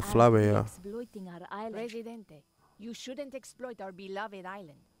stem the flow here. Exploiting our island. Presidente, you shouldn't exploit our beloved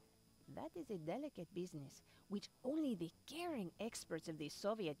island. That is a delicate business, which only the caring experts of the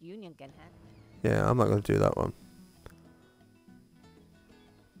Soviet Union can handle. Yeah, I'm not going to do that one.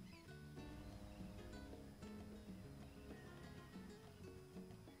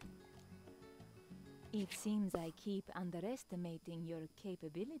 It seems I keep underestimating your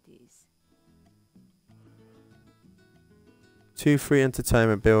capabilities. 2 free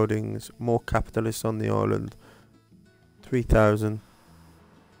entertainment buildings. More capitalists on the island. 3,000.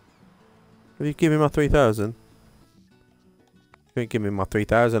 Have you given me my 3,000? You ain't give me my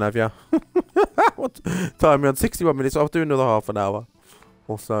 3,000, have you? What time? We're on 61 minutes. I'll do another half an hour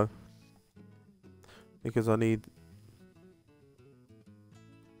or so. Because I'm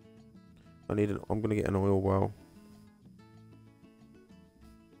gonna get an oil well.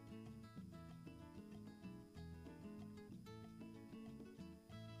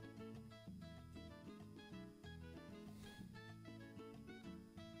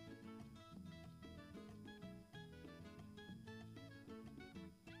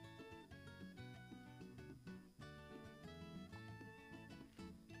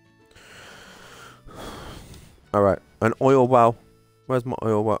 Alright, an oil well. Where's my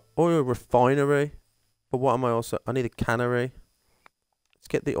oil well? Oil refinery. But what am I also? I need a cannery. Let's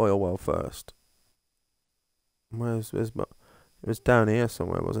get the oil well first. Where's my? It was down here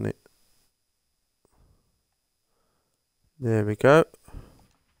somewhere, wasn't it? There we go.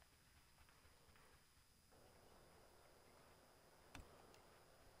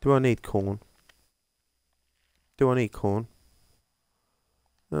 Do I need corn? Do I need corn?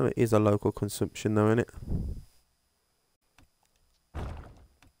 No, it is a local consumption though, isn't it?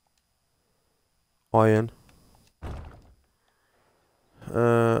 Iron.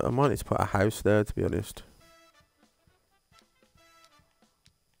 I might need to put a house there, to be honest.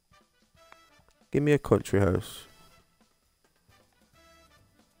 Give me a country house.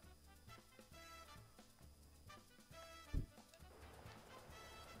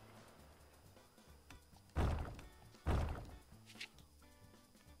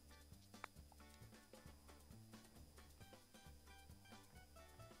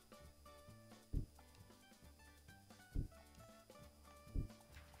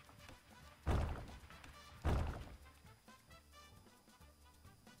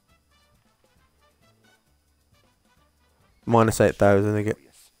 minus 8,000 again.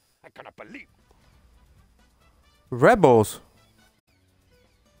 I cannot believe. Rebels.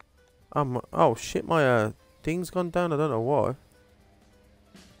 Oh shit, my thing's gone down. I don't know why.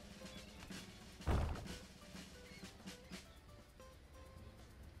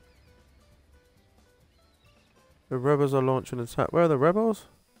 The rebels are launching an attack. Where are the rebels?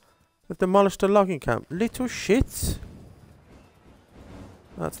 They've demolished a logging camp. Little shits.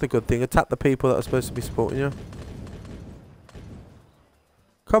 That's the good thing. Attack the people that are supposed to be supporting you.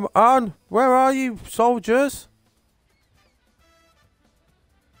 Come on! Where are you, soldiers?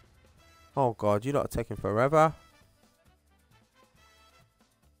 Oh god, you lot are taking forever.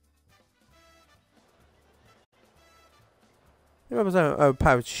 The rebels are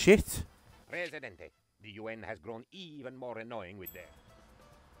overpowered shit. Presidente, the UN has grown even more annoying with their...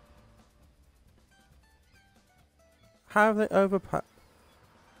 How have they overpowered?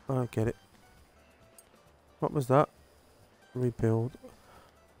 I don't get it. What was that? Rebuild.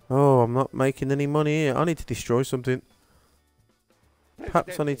 Oh, I'm not making any money here. I need to destroy something.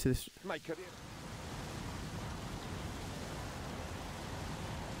 Perhaps I need to... My career.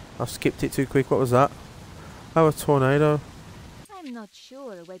 I skipped it too quick. What was that? Oh, a tornado. I'm not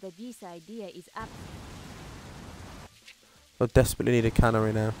sure whether this idea is up. I desperately need a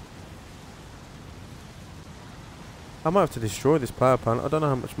cannery now. I might have to destroy this power plant. I don't know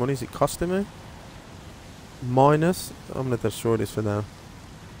how much money is it costing me. Minus. I'm going to destroy this for now.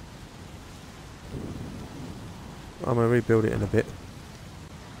 I'm going to rebuild it in a bit.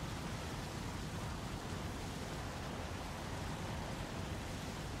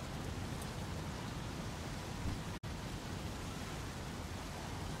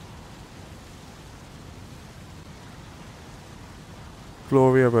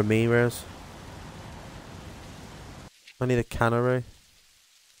 Gloria Ramirez. I need a cannery.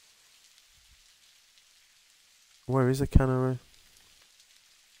 Where is a cannery?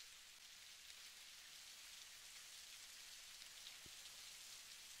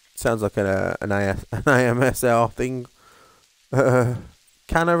 Sounds like an AMSL thing.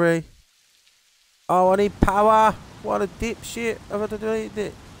 Cannery. Oh, I need power. What a dipshit. I've had to delete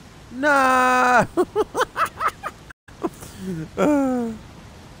it. No!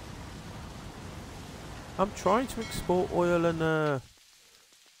 I'm trying to export oil and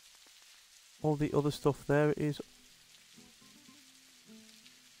all the other stuff. There it is.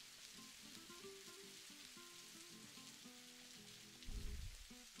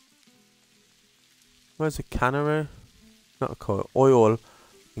 Where's the cannery? Not a coil. Oil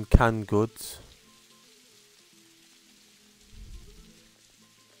and canned goods.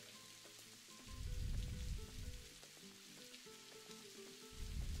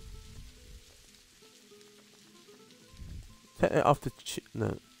 Take it off the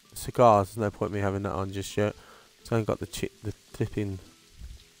no cigars. There's no point me having that on just yet. So I ain't got the tipping.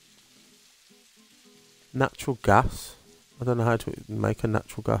 Natural gas. I don't know how to make a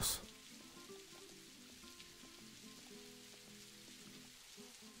natural gas.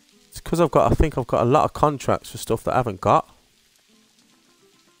 It's because I think I've got a lot of contracts for stuff that I haven't got.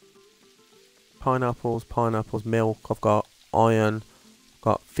 Pineapples, milk. I've got iron. I've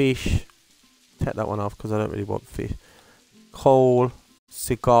got fish. Take that one off because I don't really want fish. Coal,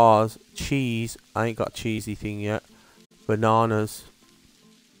 cigars, cheese. I ain't got a cheesy thing yet. Bananas.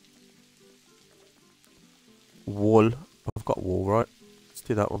 Wool. I've got wool, right? Let's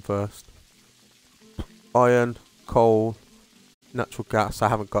do that one first. Iron, coal, natural gas. I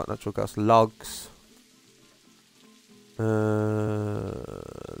haven't got natural gas. Logs.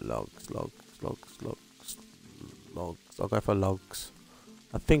 Logs. I'll go for logs.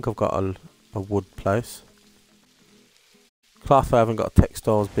 I think I've got a wood place. Cloth, I haven't got a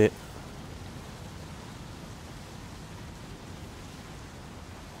textiles bit.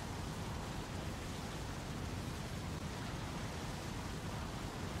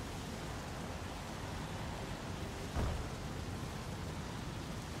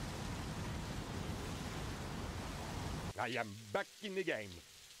 I am back in the game.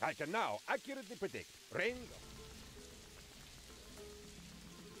 I can now accurately predict rain.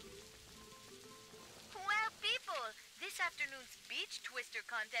 Well, people, this afternoon's beach twister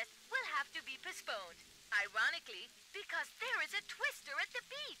contest will have to be postponed. Ironically, because there is a twister at the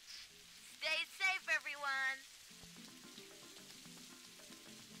beach. Stay safe, everyone.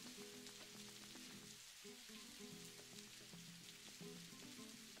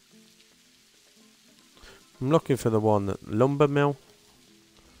 I'm looking for the one that lumber mill.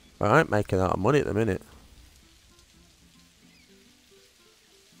 But I ain't making a lot of money at the minute.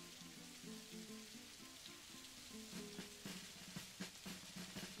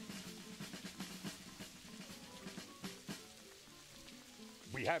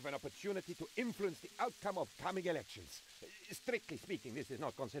 have an opportunity to influence the outcome of coming elections. Strictly speaking, this is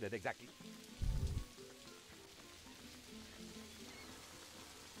not considered exactly...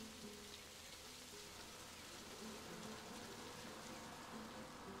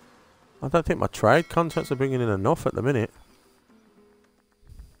 I don't think my trade contracts are bringing in enough at the minute.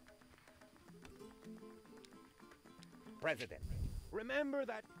 President, remember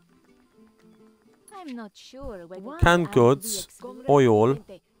that... I'm not sure whether Canned to goods, add the oil,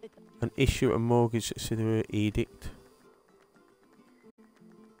 and issue a mortgage subsidiary edict.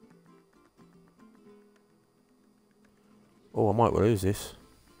 Oh, I might lose this.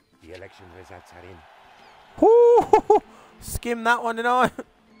 The election results are in. Ooh, skim that one, didn't I?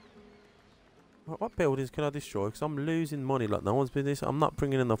 What buildings can I destroy? Because I'm losing money like no one's business. I'm not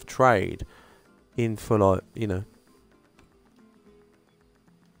bringing enough trade in for, like, you know.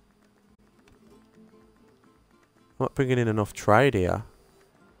 I'm not bringing in enough trade here.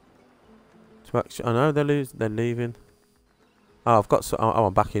 To actually, I know they're leaving. Oh, I've got. Oh,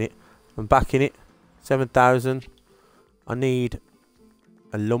 I'm back in it. I'm back in it. 7,000. I need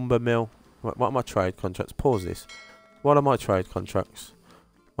a lumber mill. What are my trade contracts? Pause this. What are my trade contracts?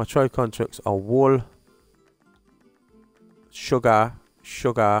 My trade contracts are wool, sugar,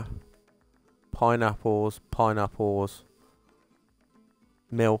 pineapples,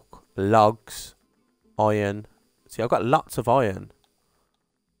 milk, logs, iron. See, I've got lots of iron.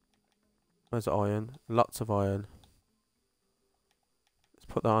 Where's the iron? Lots of iron. Let's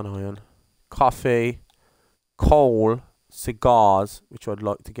put that on iron. Coffee, coal, cigars, which I'd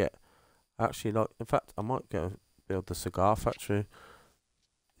like to get. Actually, like, in fact, I might go build the cigar factory.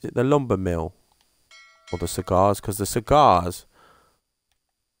 Is it the lumber mill or the cigars? Because the cigars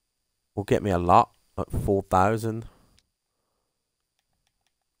will get me a lot, like 4,000.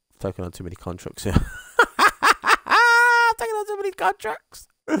 Taking on too many contracts here. Taking on too many contracts.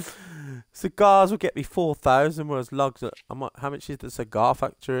 Cigars will get me 4,000, whereas logs. How much is the cigar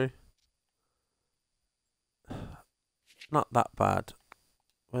factory? Not that bad.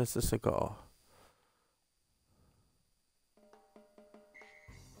 Where's the cigar?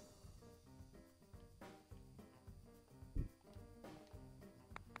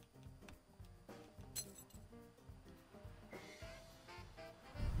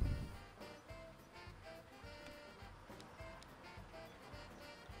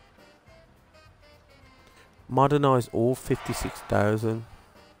 Modernize all 56,000.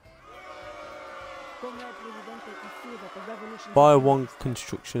 Buy one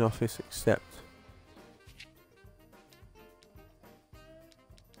construction office, accept.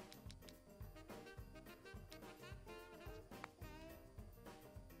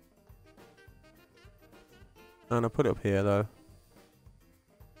 And I put it up here though.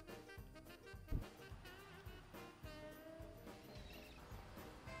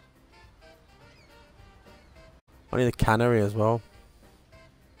 I need a cannery as well.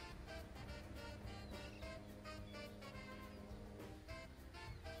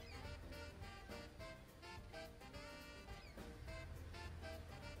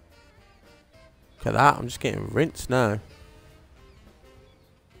 Look at that, I'm just getting rinsed now.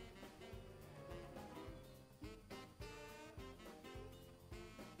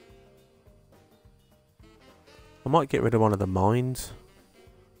 I might get rid of one of the mines.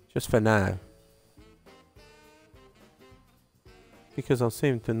 Just for now. Because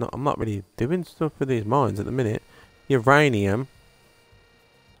I'm not really doing stuff with these mines at the minute. Uranium.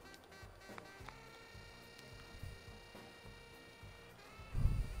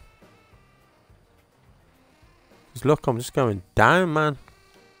 Just look, I'm just going down, man.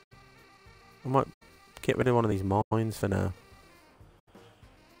 I might get rid of one of these mines for now.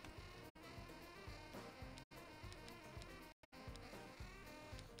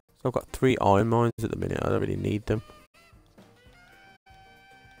 So I've got 3 iron mines at the minute. I don't really need them.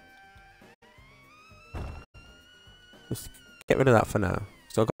 Let's get rid of that for now.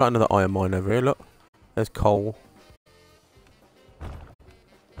 So I've got another iron mine over here, look. There's coal.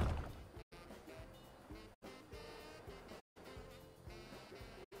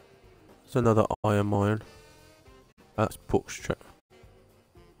 There's another iron mine. That's bauxite.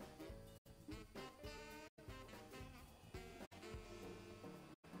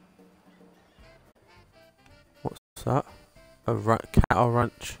 What's that? A cattle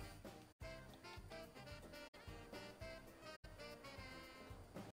ranch.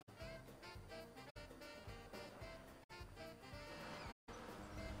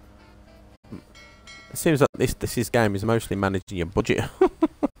 It seems like this game is mostly managing your budget.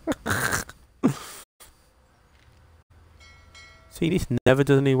 See, this never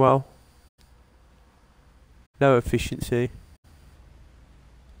does any well. Low efficiency.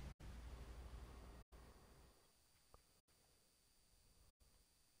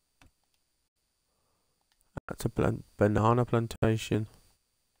 That's a banana plantation.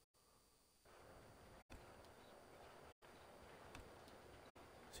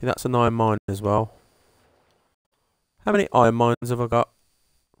 See, that's an iron mine as well. How many iron mines have I got?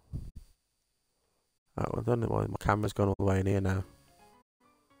 Oh, I don't know why my camera's gone all the way in here now.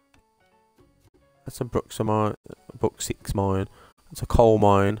 That's a Brooksa mine, Book 6 mine. That's a coal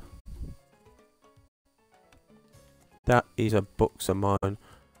mine. That is a Brooksa mine.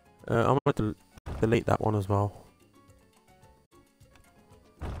 I'm going to delete that one as well.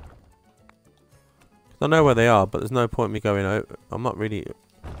 I know where they are, but there's no point in me going out. I'm not really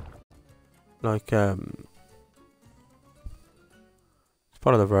like it's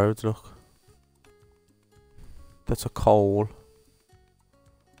part of the roads. Look, that's a coal.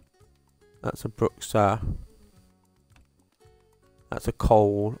 That's a Brooksa. That's a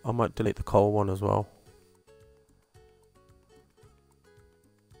coal. I might delete the coal one as well.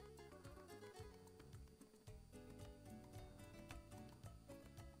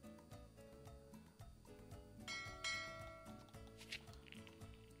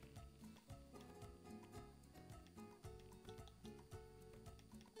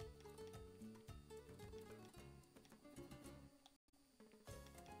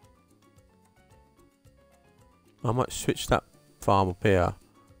 I might switch that farm up here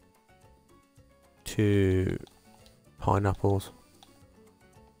to pineapples,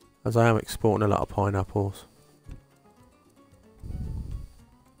 as I am exporting a lot of pineapples.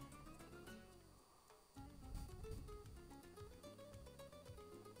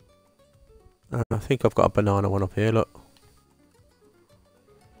 And I think I've got a banana one up here, look.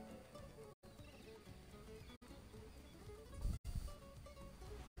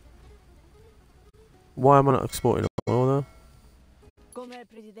 Why am I not exporting oil though?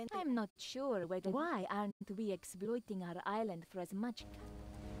 I'm not sure why aren't we exploiting our island for as much.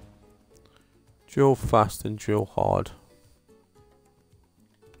 Drill fast and drill hard.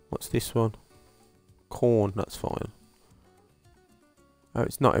 What's this one? Corn, that's fine. Oh,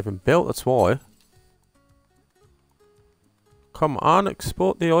 it's not even built, that's why. Come on,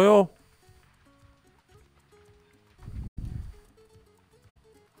 export the oil.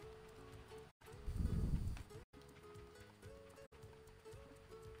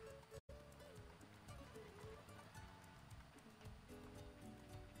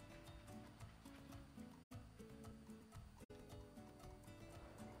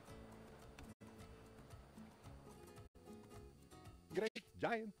 Great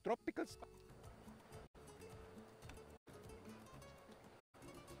giant tropical spider.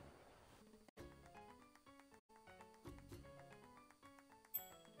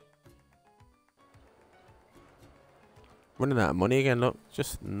 Running out of money again, look.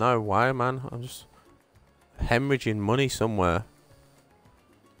 Just no way, man. I'm just hemorrhaging money somewhere.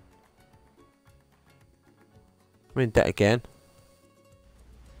 I'm in debt again.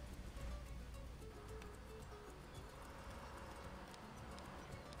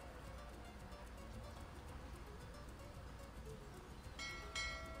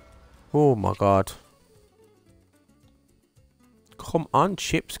 Oh my god. Come on,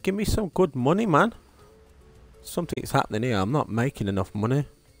 chips. Give me some good money, man. Something's happening here. I'm not making enough money.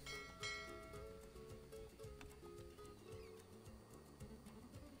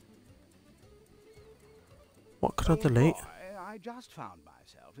 What can I delete? I just found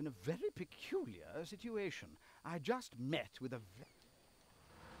myself in a very peculiar situation. I just met with a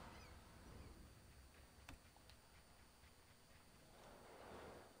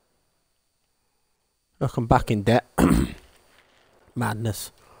Look, I'm back in debt.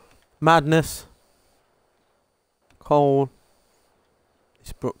 Madness. Madness. Coal.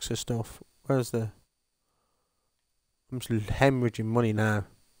 This Brooksa stuff. Where's the... I'm just hemorrhaging money now.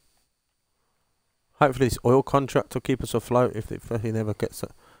 Hopefully this oil contract will keep us afloat if it fucking never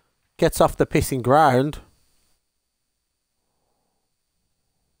gets off the pissing ground.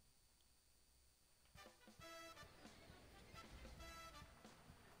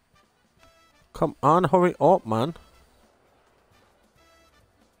 Come on, hurry up, man.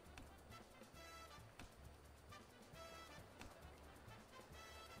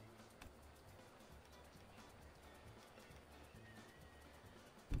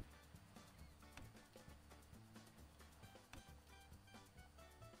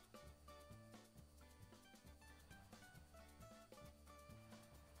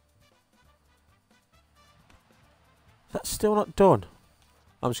 That's still not done.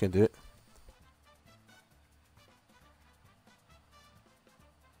 I'm just going to do it.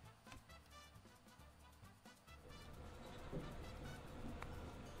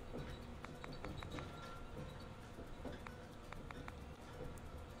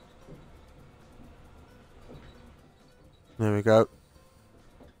 There we go.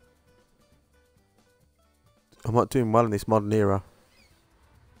 I'm not doing well in this modern era.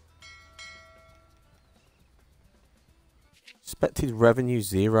 Expected revenue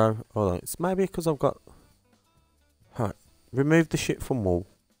 0. Hold on, it's maybe because I've got... Alright, remove the ship from wall.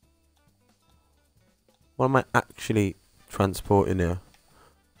 What am I actually transporting here?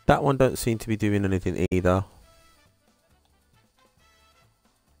 That one don't seem to be doing anything either.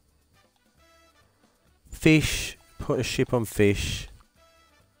 Fish, put a ship on fish.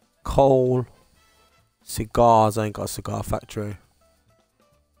 Coal. Cigars, I ain't got a cigar factory.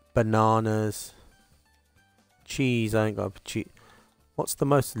 Bananas. Cheese, I ain't got a cheese. What's the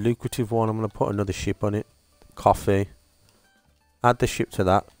most lucrative one? I'm going to put another ship on it. Coffee. Add the ship to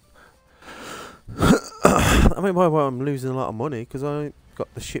that. I mean, well, I'm losing a lot of money because I ain't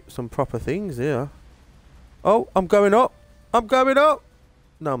got the ship some proper things here. Oh, I'm going up. I'm going up.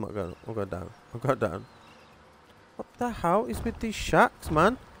 No, I'm not going up. I'll go down. I'll go down. What the hell is with these shacks,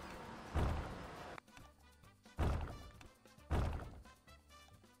 man?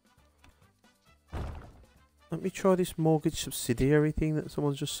 Let me try this mortgage subsidiary thing that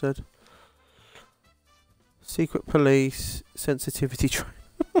someone's just said. Secret police, sensitivity train.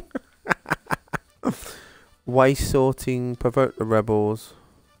 Waste sorting, provoke the rebels.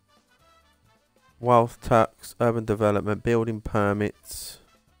 Wealth tax, urban development, building permits.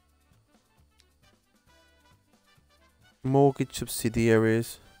 Mortgage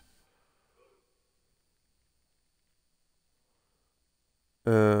subsidiaries.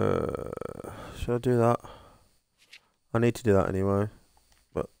 Should I do that? I need to do that anyway.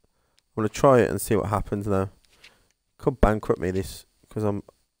 But I'm gonna try it and see what happens now. Could bankrupt me this because I'm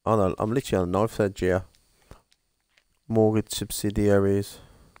literally on a knife's edge here. Mortgage subsidiaries.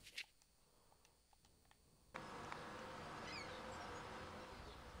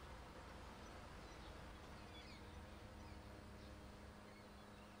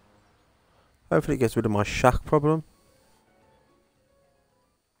 Hopefully it gets rid of my shack problem.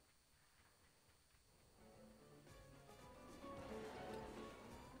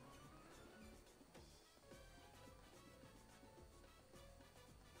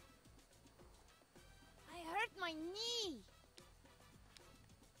 I hurt my knee.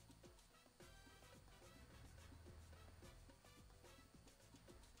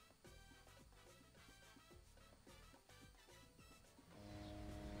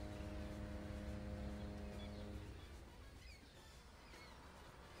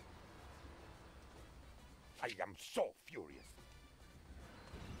 I am so furious.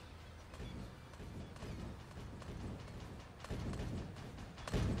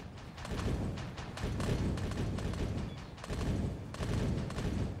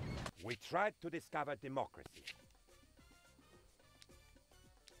 We tried to discover democracy.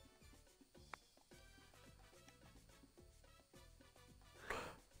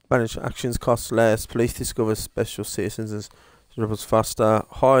 Manage actions cost less. Police discover special citizens as rebels faster.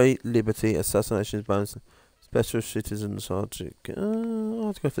 High liberty assassinations bonus. Special citizens are to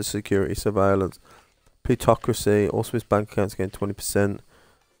I'll go for security surveillance. Plutocracy. All Swiss bank accounts gain 20%.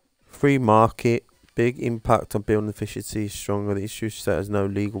 Free market. Big impact on building efficiency. Stronger. The issue state has no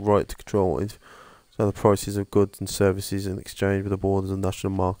legal right to control it. So the prices of goods and services in exchange with the borders of the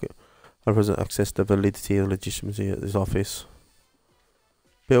national market. I present access to validity and legitimacy at this office.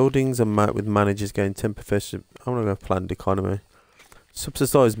 Buildings and with managers gain 10%. I'm going to go planned economy.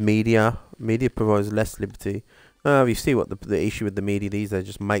 Subsidised media. Media provides less liberty. You see what the issue with the media these days,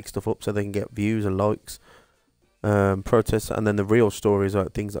 just make stuff up so they can get views and likes. Protests, and then the real stories,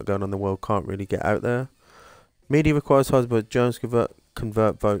 like things that are going on in the world, can't really get out there. Media requires husband, but journalists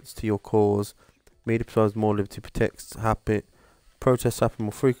convert votes to your cause. Media provides more liberty, protects happy. Protests happen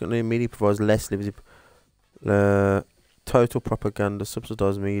more frequently. Media provides less liberty. Total propaganda,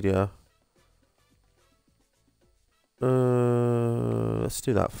 subsidised media. Let's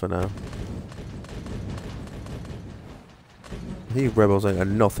do that for now. These rebels ain't got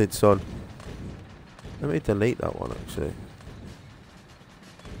nothing, son. Let me delete that one, actually.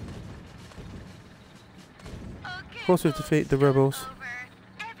 Of course we've defeated the rebels.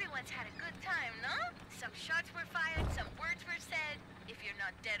 Everyone's had a good time, no? Some shots were fired, some words were said. If you're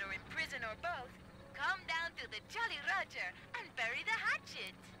not dead or in prison or both, come down to the Jolly Roger and bury the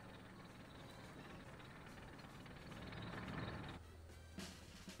hatchet.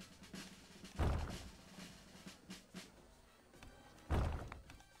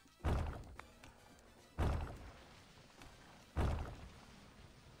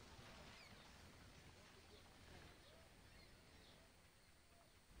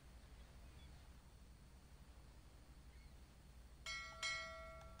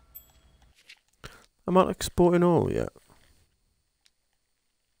 I'm not exporting all yet.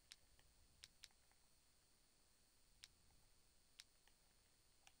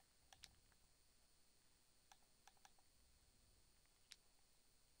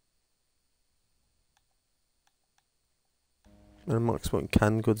 And I'm not exporting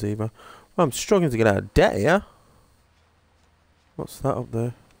canned goods either. Well, I'm struggling to get out of debt here. What's that up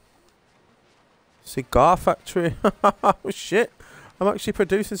there? Cigar factory. Oh shit. I'm actually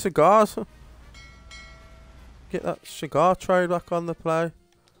producing cigars. Get that cigar trade back on the play.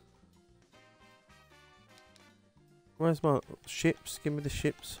 Where's my ships? Give me the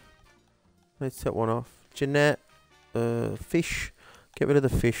ships. I need to set one off. Jeanette. Fish. Get rid of the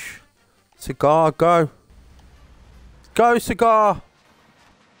fish. Cigar, go. Go, cigar.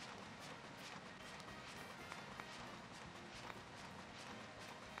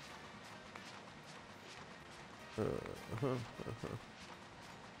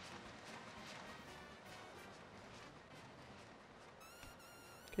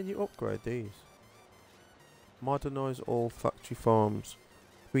 Can you upgrade these? Modernise all factory farms.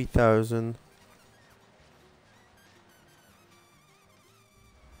 3,000.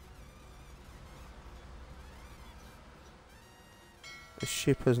 The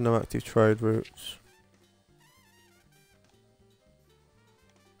ship has no active trade routes.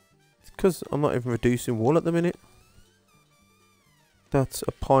 It's because I'm not even reducing wool at the minute. That's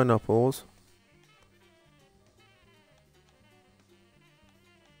a pineapples.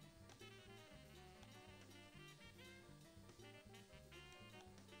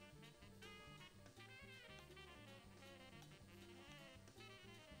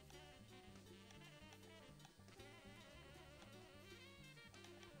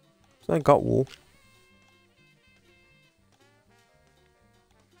 So I got wool.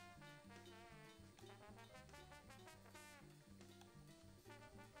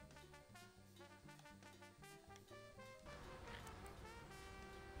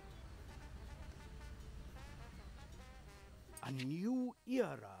 A new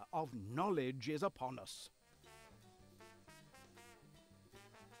era of knowledge is upon us.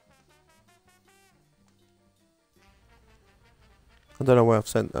 I don't know where I've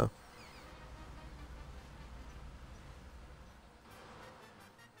sent that.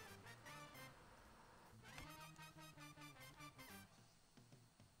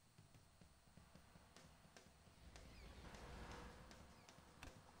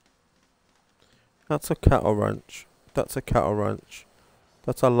 That's a cattle ranch. That's a cattle ranch.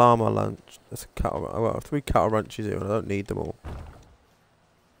 That's a llama ranch. That's a cattle ranch. I've got 3 cattle ranches here and I don't need them all.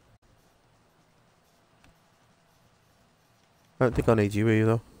 I don't think I need you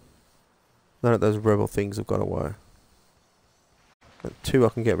either. None of those rebel things have gone away. 2 I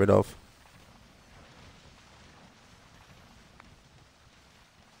can get rid of.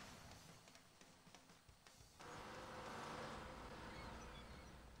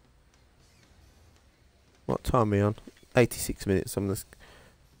 What time are we on? 86 minutes. I'm going to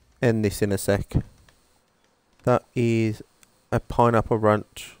end this in a sec. That is a pineapple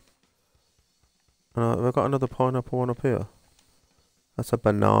ranch. Have I got another pineapple one up here? That's a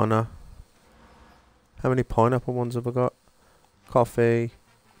banana. How many pineapple ones have I got? Coffee,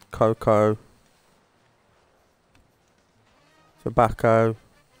 cocoa, tobacco,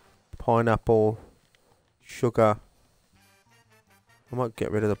 pineapple, sugar. I might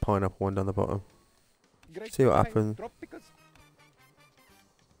get rid of the pineapple one down the bottom. See what happens. Tropicals.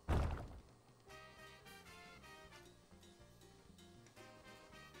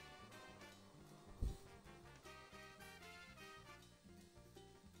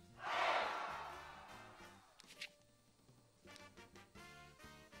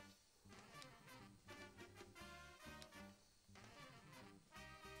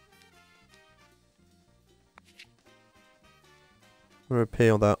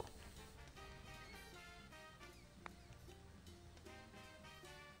 Repeal that.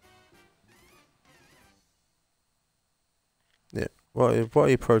 Yeah. What are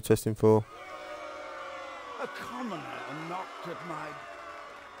you protesting for? A commoner knocked at my...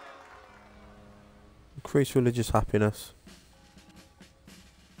 Increase religious happiness.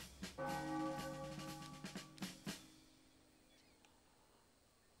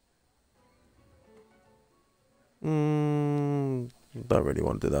 Don't really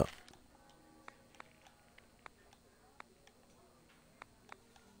want to do that.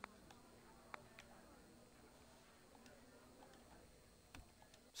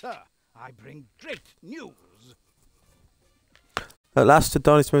 Sir, I bring great news. At last, the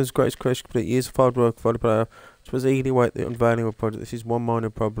Dynasty greatest creation complete. Years of hard work for the player, which was eagerly await the unveiling of a project. This is one minor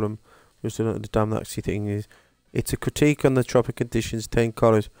problem. Which the damn actually thing is. It's a critique on the tropic conditions, 10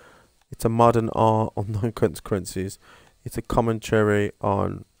 colours. It's a modern art on known consequences. It's a commentary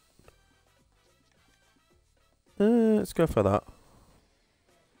on... let's go for that.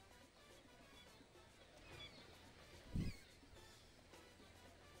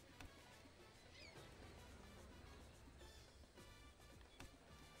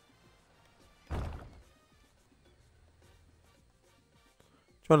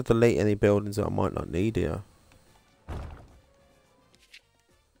 trying to delete any buildings that I might not need here.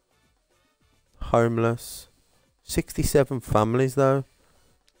 Homeless. 67 families though.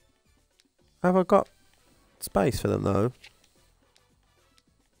 Have I got space for them though?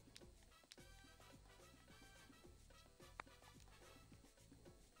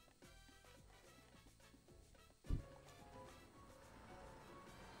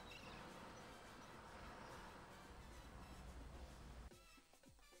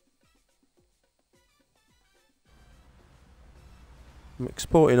 I'm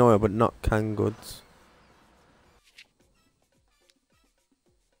exporting oil but not canned goods.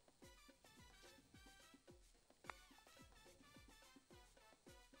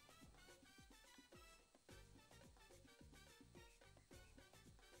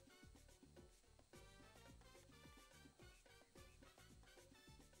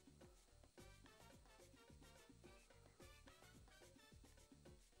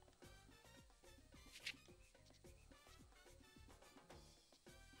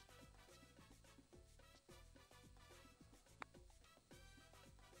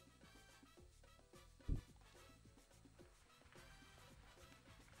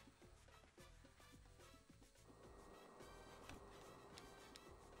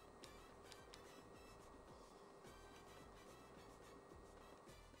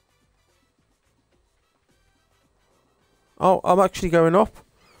 Oh, I'm actually going up.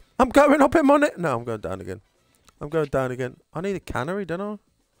 I'm going up in money. No, I'm going down again. I'm going down again. I need a cannery, don't I?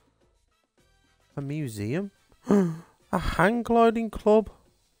 A museum? A hang gliding club?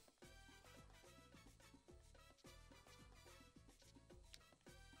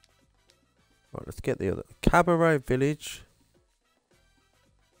 Right, let's get the other. Cabaret village.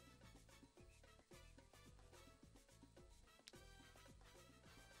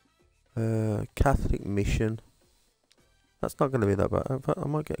 Catholic mission. That's not going to be that bad. I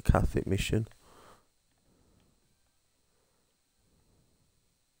might get a Catholic mission.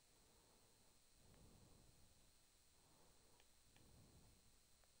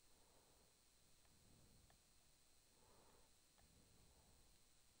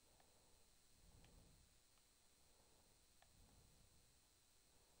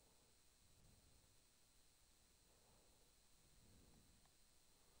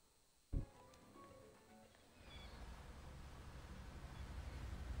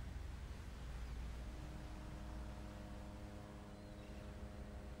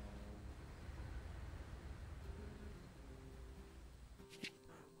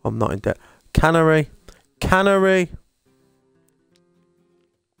 I'm not in debt. Cannery. Cannery.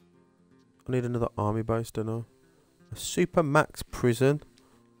 I need another army base, don't I? A super max prison.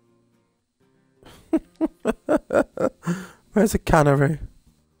 Where's a cannery?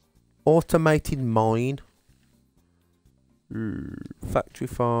 Automated mine. Factory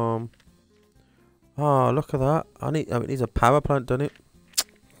farm. Oh, look at that. it needs a power plant, doesn't it?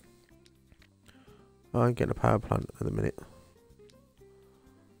 I ain't getting a power plant at the minute.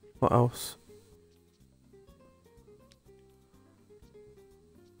 What else?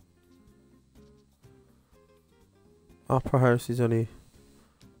 Opera house is only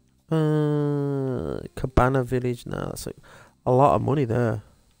Cabana village. No, that's like a lot of money there.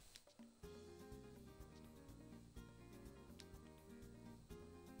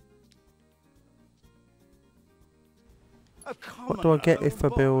 What do I get if I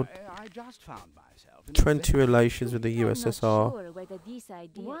build I just found myself in a Trenty very relations with the I'm not USSR? sure whether this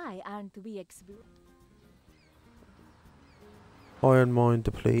idea. Why aren't we exploring? Iron mine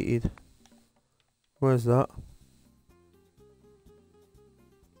depleted. Where's that?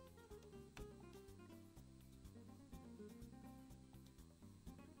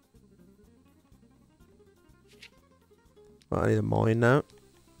 Right, I need a mine now.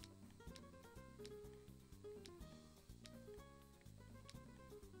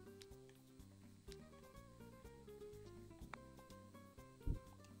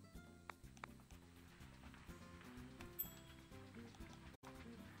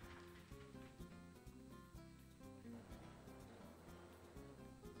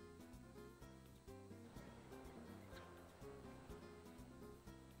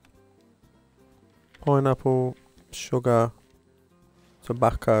 Pineapple, sugar,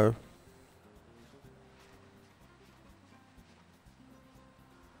 tobacco.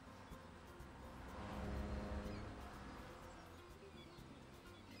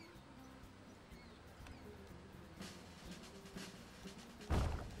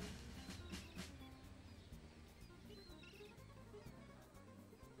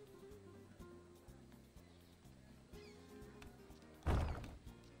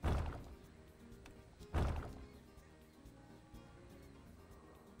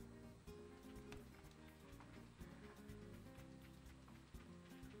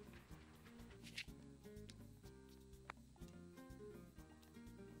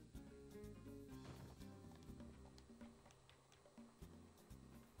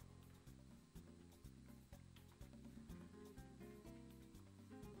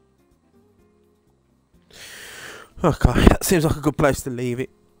 Okay, that seems like a good place to leave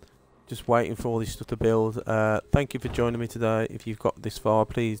it. Just waiting for all this stuff to build. Thank you for joining me today. If you've got this far,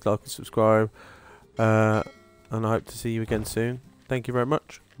 please like and subscribe. And I hope to see you again soon. Thank you very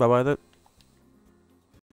much. Bye bye then.